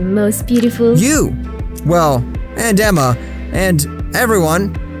best and the most beautiful? You. Well, and Emma, and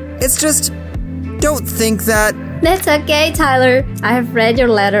everyone. It's just, don't think that. That's okay, Tyler. I have read your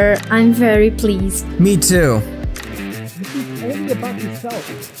letter. I'm very pleased. Me too. Only about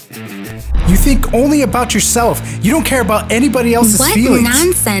yourself. You think only about yourself. You don't care about anybody else's feelings. What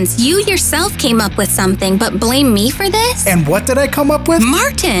nonsense. You yourself came up with something, but blame me for this? And what did I come up with?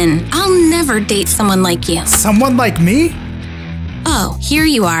 Martin! I'll never date someone like you. Someone like me? Oh, here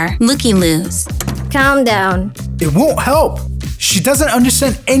you are. Looky-loos. Calm down. It won't help. She doesn't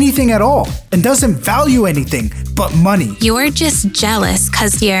understand anything at all and doesn't value anything but money. You're just jealous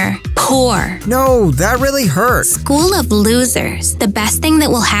because you're poor. No, that really hurts. School of losers. The best thing that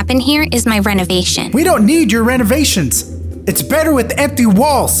will happen here is my renovation. We don't need your renovations. It's better with empty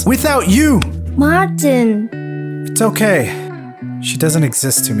walls, without you. Martin. It's okay. She doesn't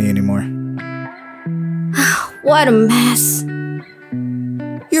exist to me anymore. What a mess.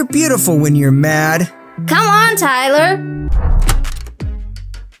 You're beautiful when you're mad. Come on, Tyler.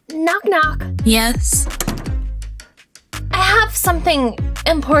 Knock, knock. Yes? I have something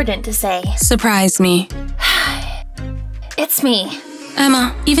important to say. Surprise me. It's me.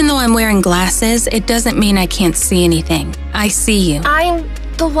 Emma, even though I'm wearing glasses, it doesn't mean I can't see anything. I see you. I'm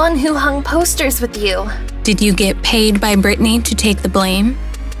the one who hung posters with you. Did you get paid by Britney to take the blame?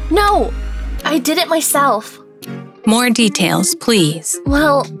 No, I did it myself. More details, please.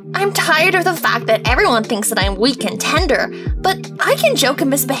 Well, I'm tired of the fact that everyone thinks that I'm weak and tender, but I can joke and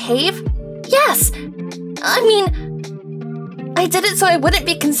misbehave. Yes. I mean, I did it so I wouldn't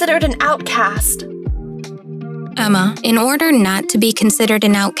be considered an outcast. Emma, in order not to be considered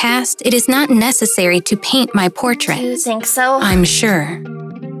an outcast, it is not necessary to paint my portrait. You think so? I'm sure.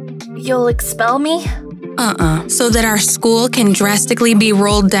 You'll expel me? So that our school can drastically be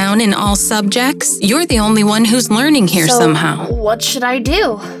rolled down in all subjects? You're the only one who's learning here somehow. What should I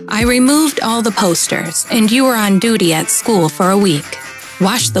do? I removed all the posters, and you were on duty at school for a week.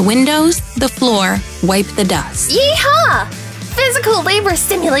 Wash the windows, the floor, wipe the dust. Yeehaw! Physical labor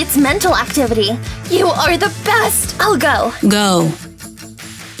stimulates mental activity. You are the best! I'll go. Go.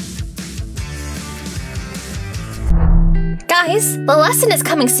 Guys, the lesson is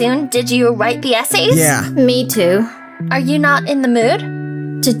coming soon. Did you write the essays? Yeah. Me too. Are you not in the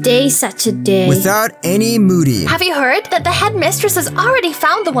mood? Today's such a day. Without any moody. Have you heard that the headmistress has already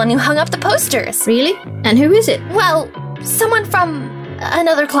found the one who hung up the posters? Really? And who is it? Well, someone from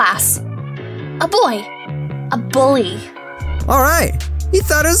another class. A boy. A bully. Alright. He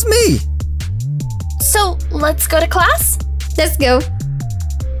thought it was me. So, let's go to class? Let's go.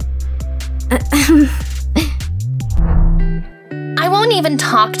 I won't even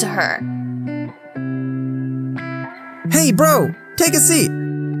talk to her. Hey, bro, take a seat.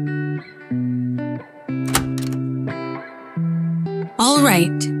 All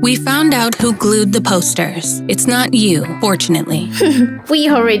right, we found out who glued the posters. It's not you, fortunately. We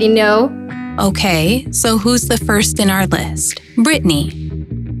already know. Okay, so who's the first in our list? Britney.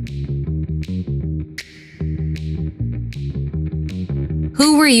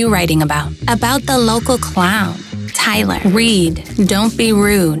 Who were you writing about? About the local clown. Tyler, read. Don't be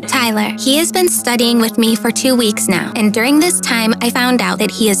rude. Tyler, he has been studying with me for 2 weeks now, and during this time, I found out that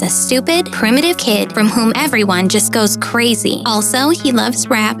he is a stupid, primitive kid from whom everyone just goes crazy. Also, he loves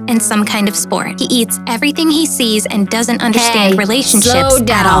rap and some kind of sport. He eats everything he sees and doesn't understand relationships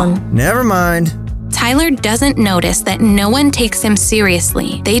at all. Never mind. Tyler doesn't notice that no one takes him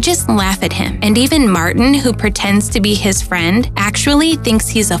seriously. They just laugh at him. And even Martin, who pretends to be his friend, actually thinks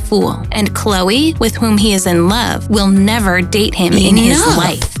he's a fool. And Chloe, with whom he is in love, will never date him in his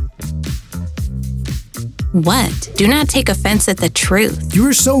life. What? Do not take offense at the truth. You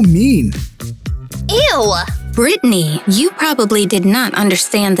are so mean. Ew! Britney, you probably did not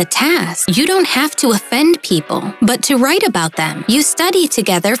understand the task. You don't have to offend people, but to write about them. You study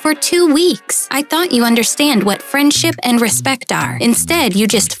together for 2 weeks. I thought you understand what friendship and respect are. Instead, you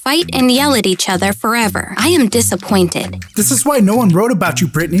just fight and yell at each other forever. I am disappointed. This is why no one wrote about you,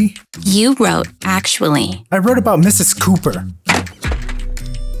 Britney. You wrote, actually. I wrote about Mrs. Cooper.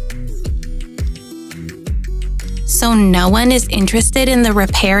 So no one is interested in the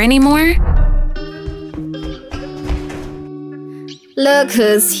repair anymore? Look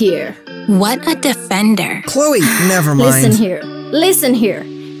who's here. What a defender. Chloe, never mind. Listen here. Listen here.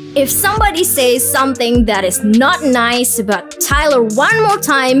 If somebody says something that is not nice about Tyler one more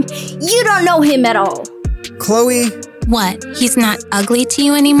time, you don't know him at all. Chloe. What? He's not ugly to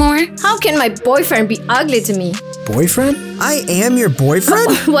you anymore? How can my boyfriend be ugly to me? Boyfriend? I am your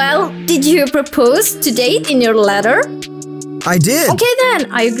boyfriend? Well, did you propose to date in your letter? I did. Okay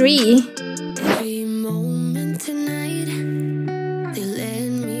then, I agree.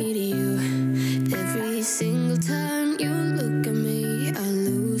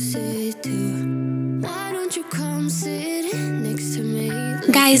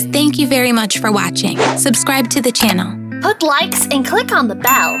 Guys, thank you very much for watching. Subscribe to the channel. Put likes and click on the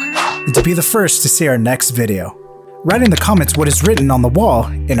bell. And to be the first to see our next video. Write in the comments what is written on the wall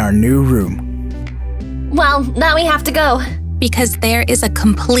in our new room. Well, now we have to go. Because there is a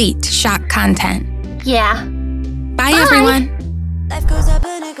complete shock content. Yeah. Bye, everyone.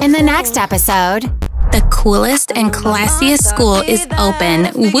 In the next episode, the coolest and classiest school is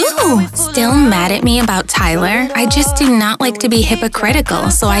open. Woo! Still mad at me about Tyler? I just do not like to be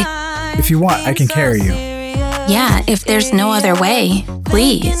hypocritical, so If you want, I can carry you. Yeah, if there's no other way,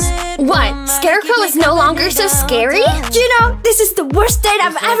 please. What? Scarecrow is no longer so scary? You know, this is the worst date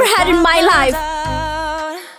I've ever had in my life.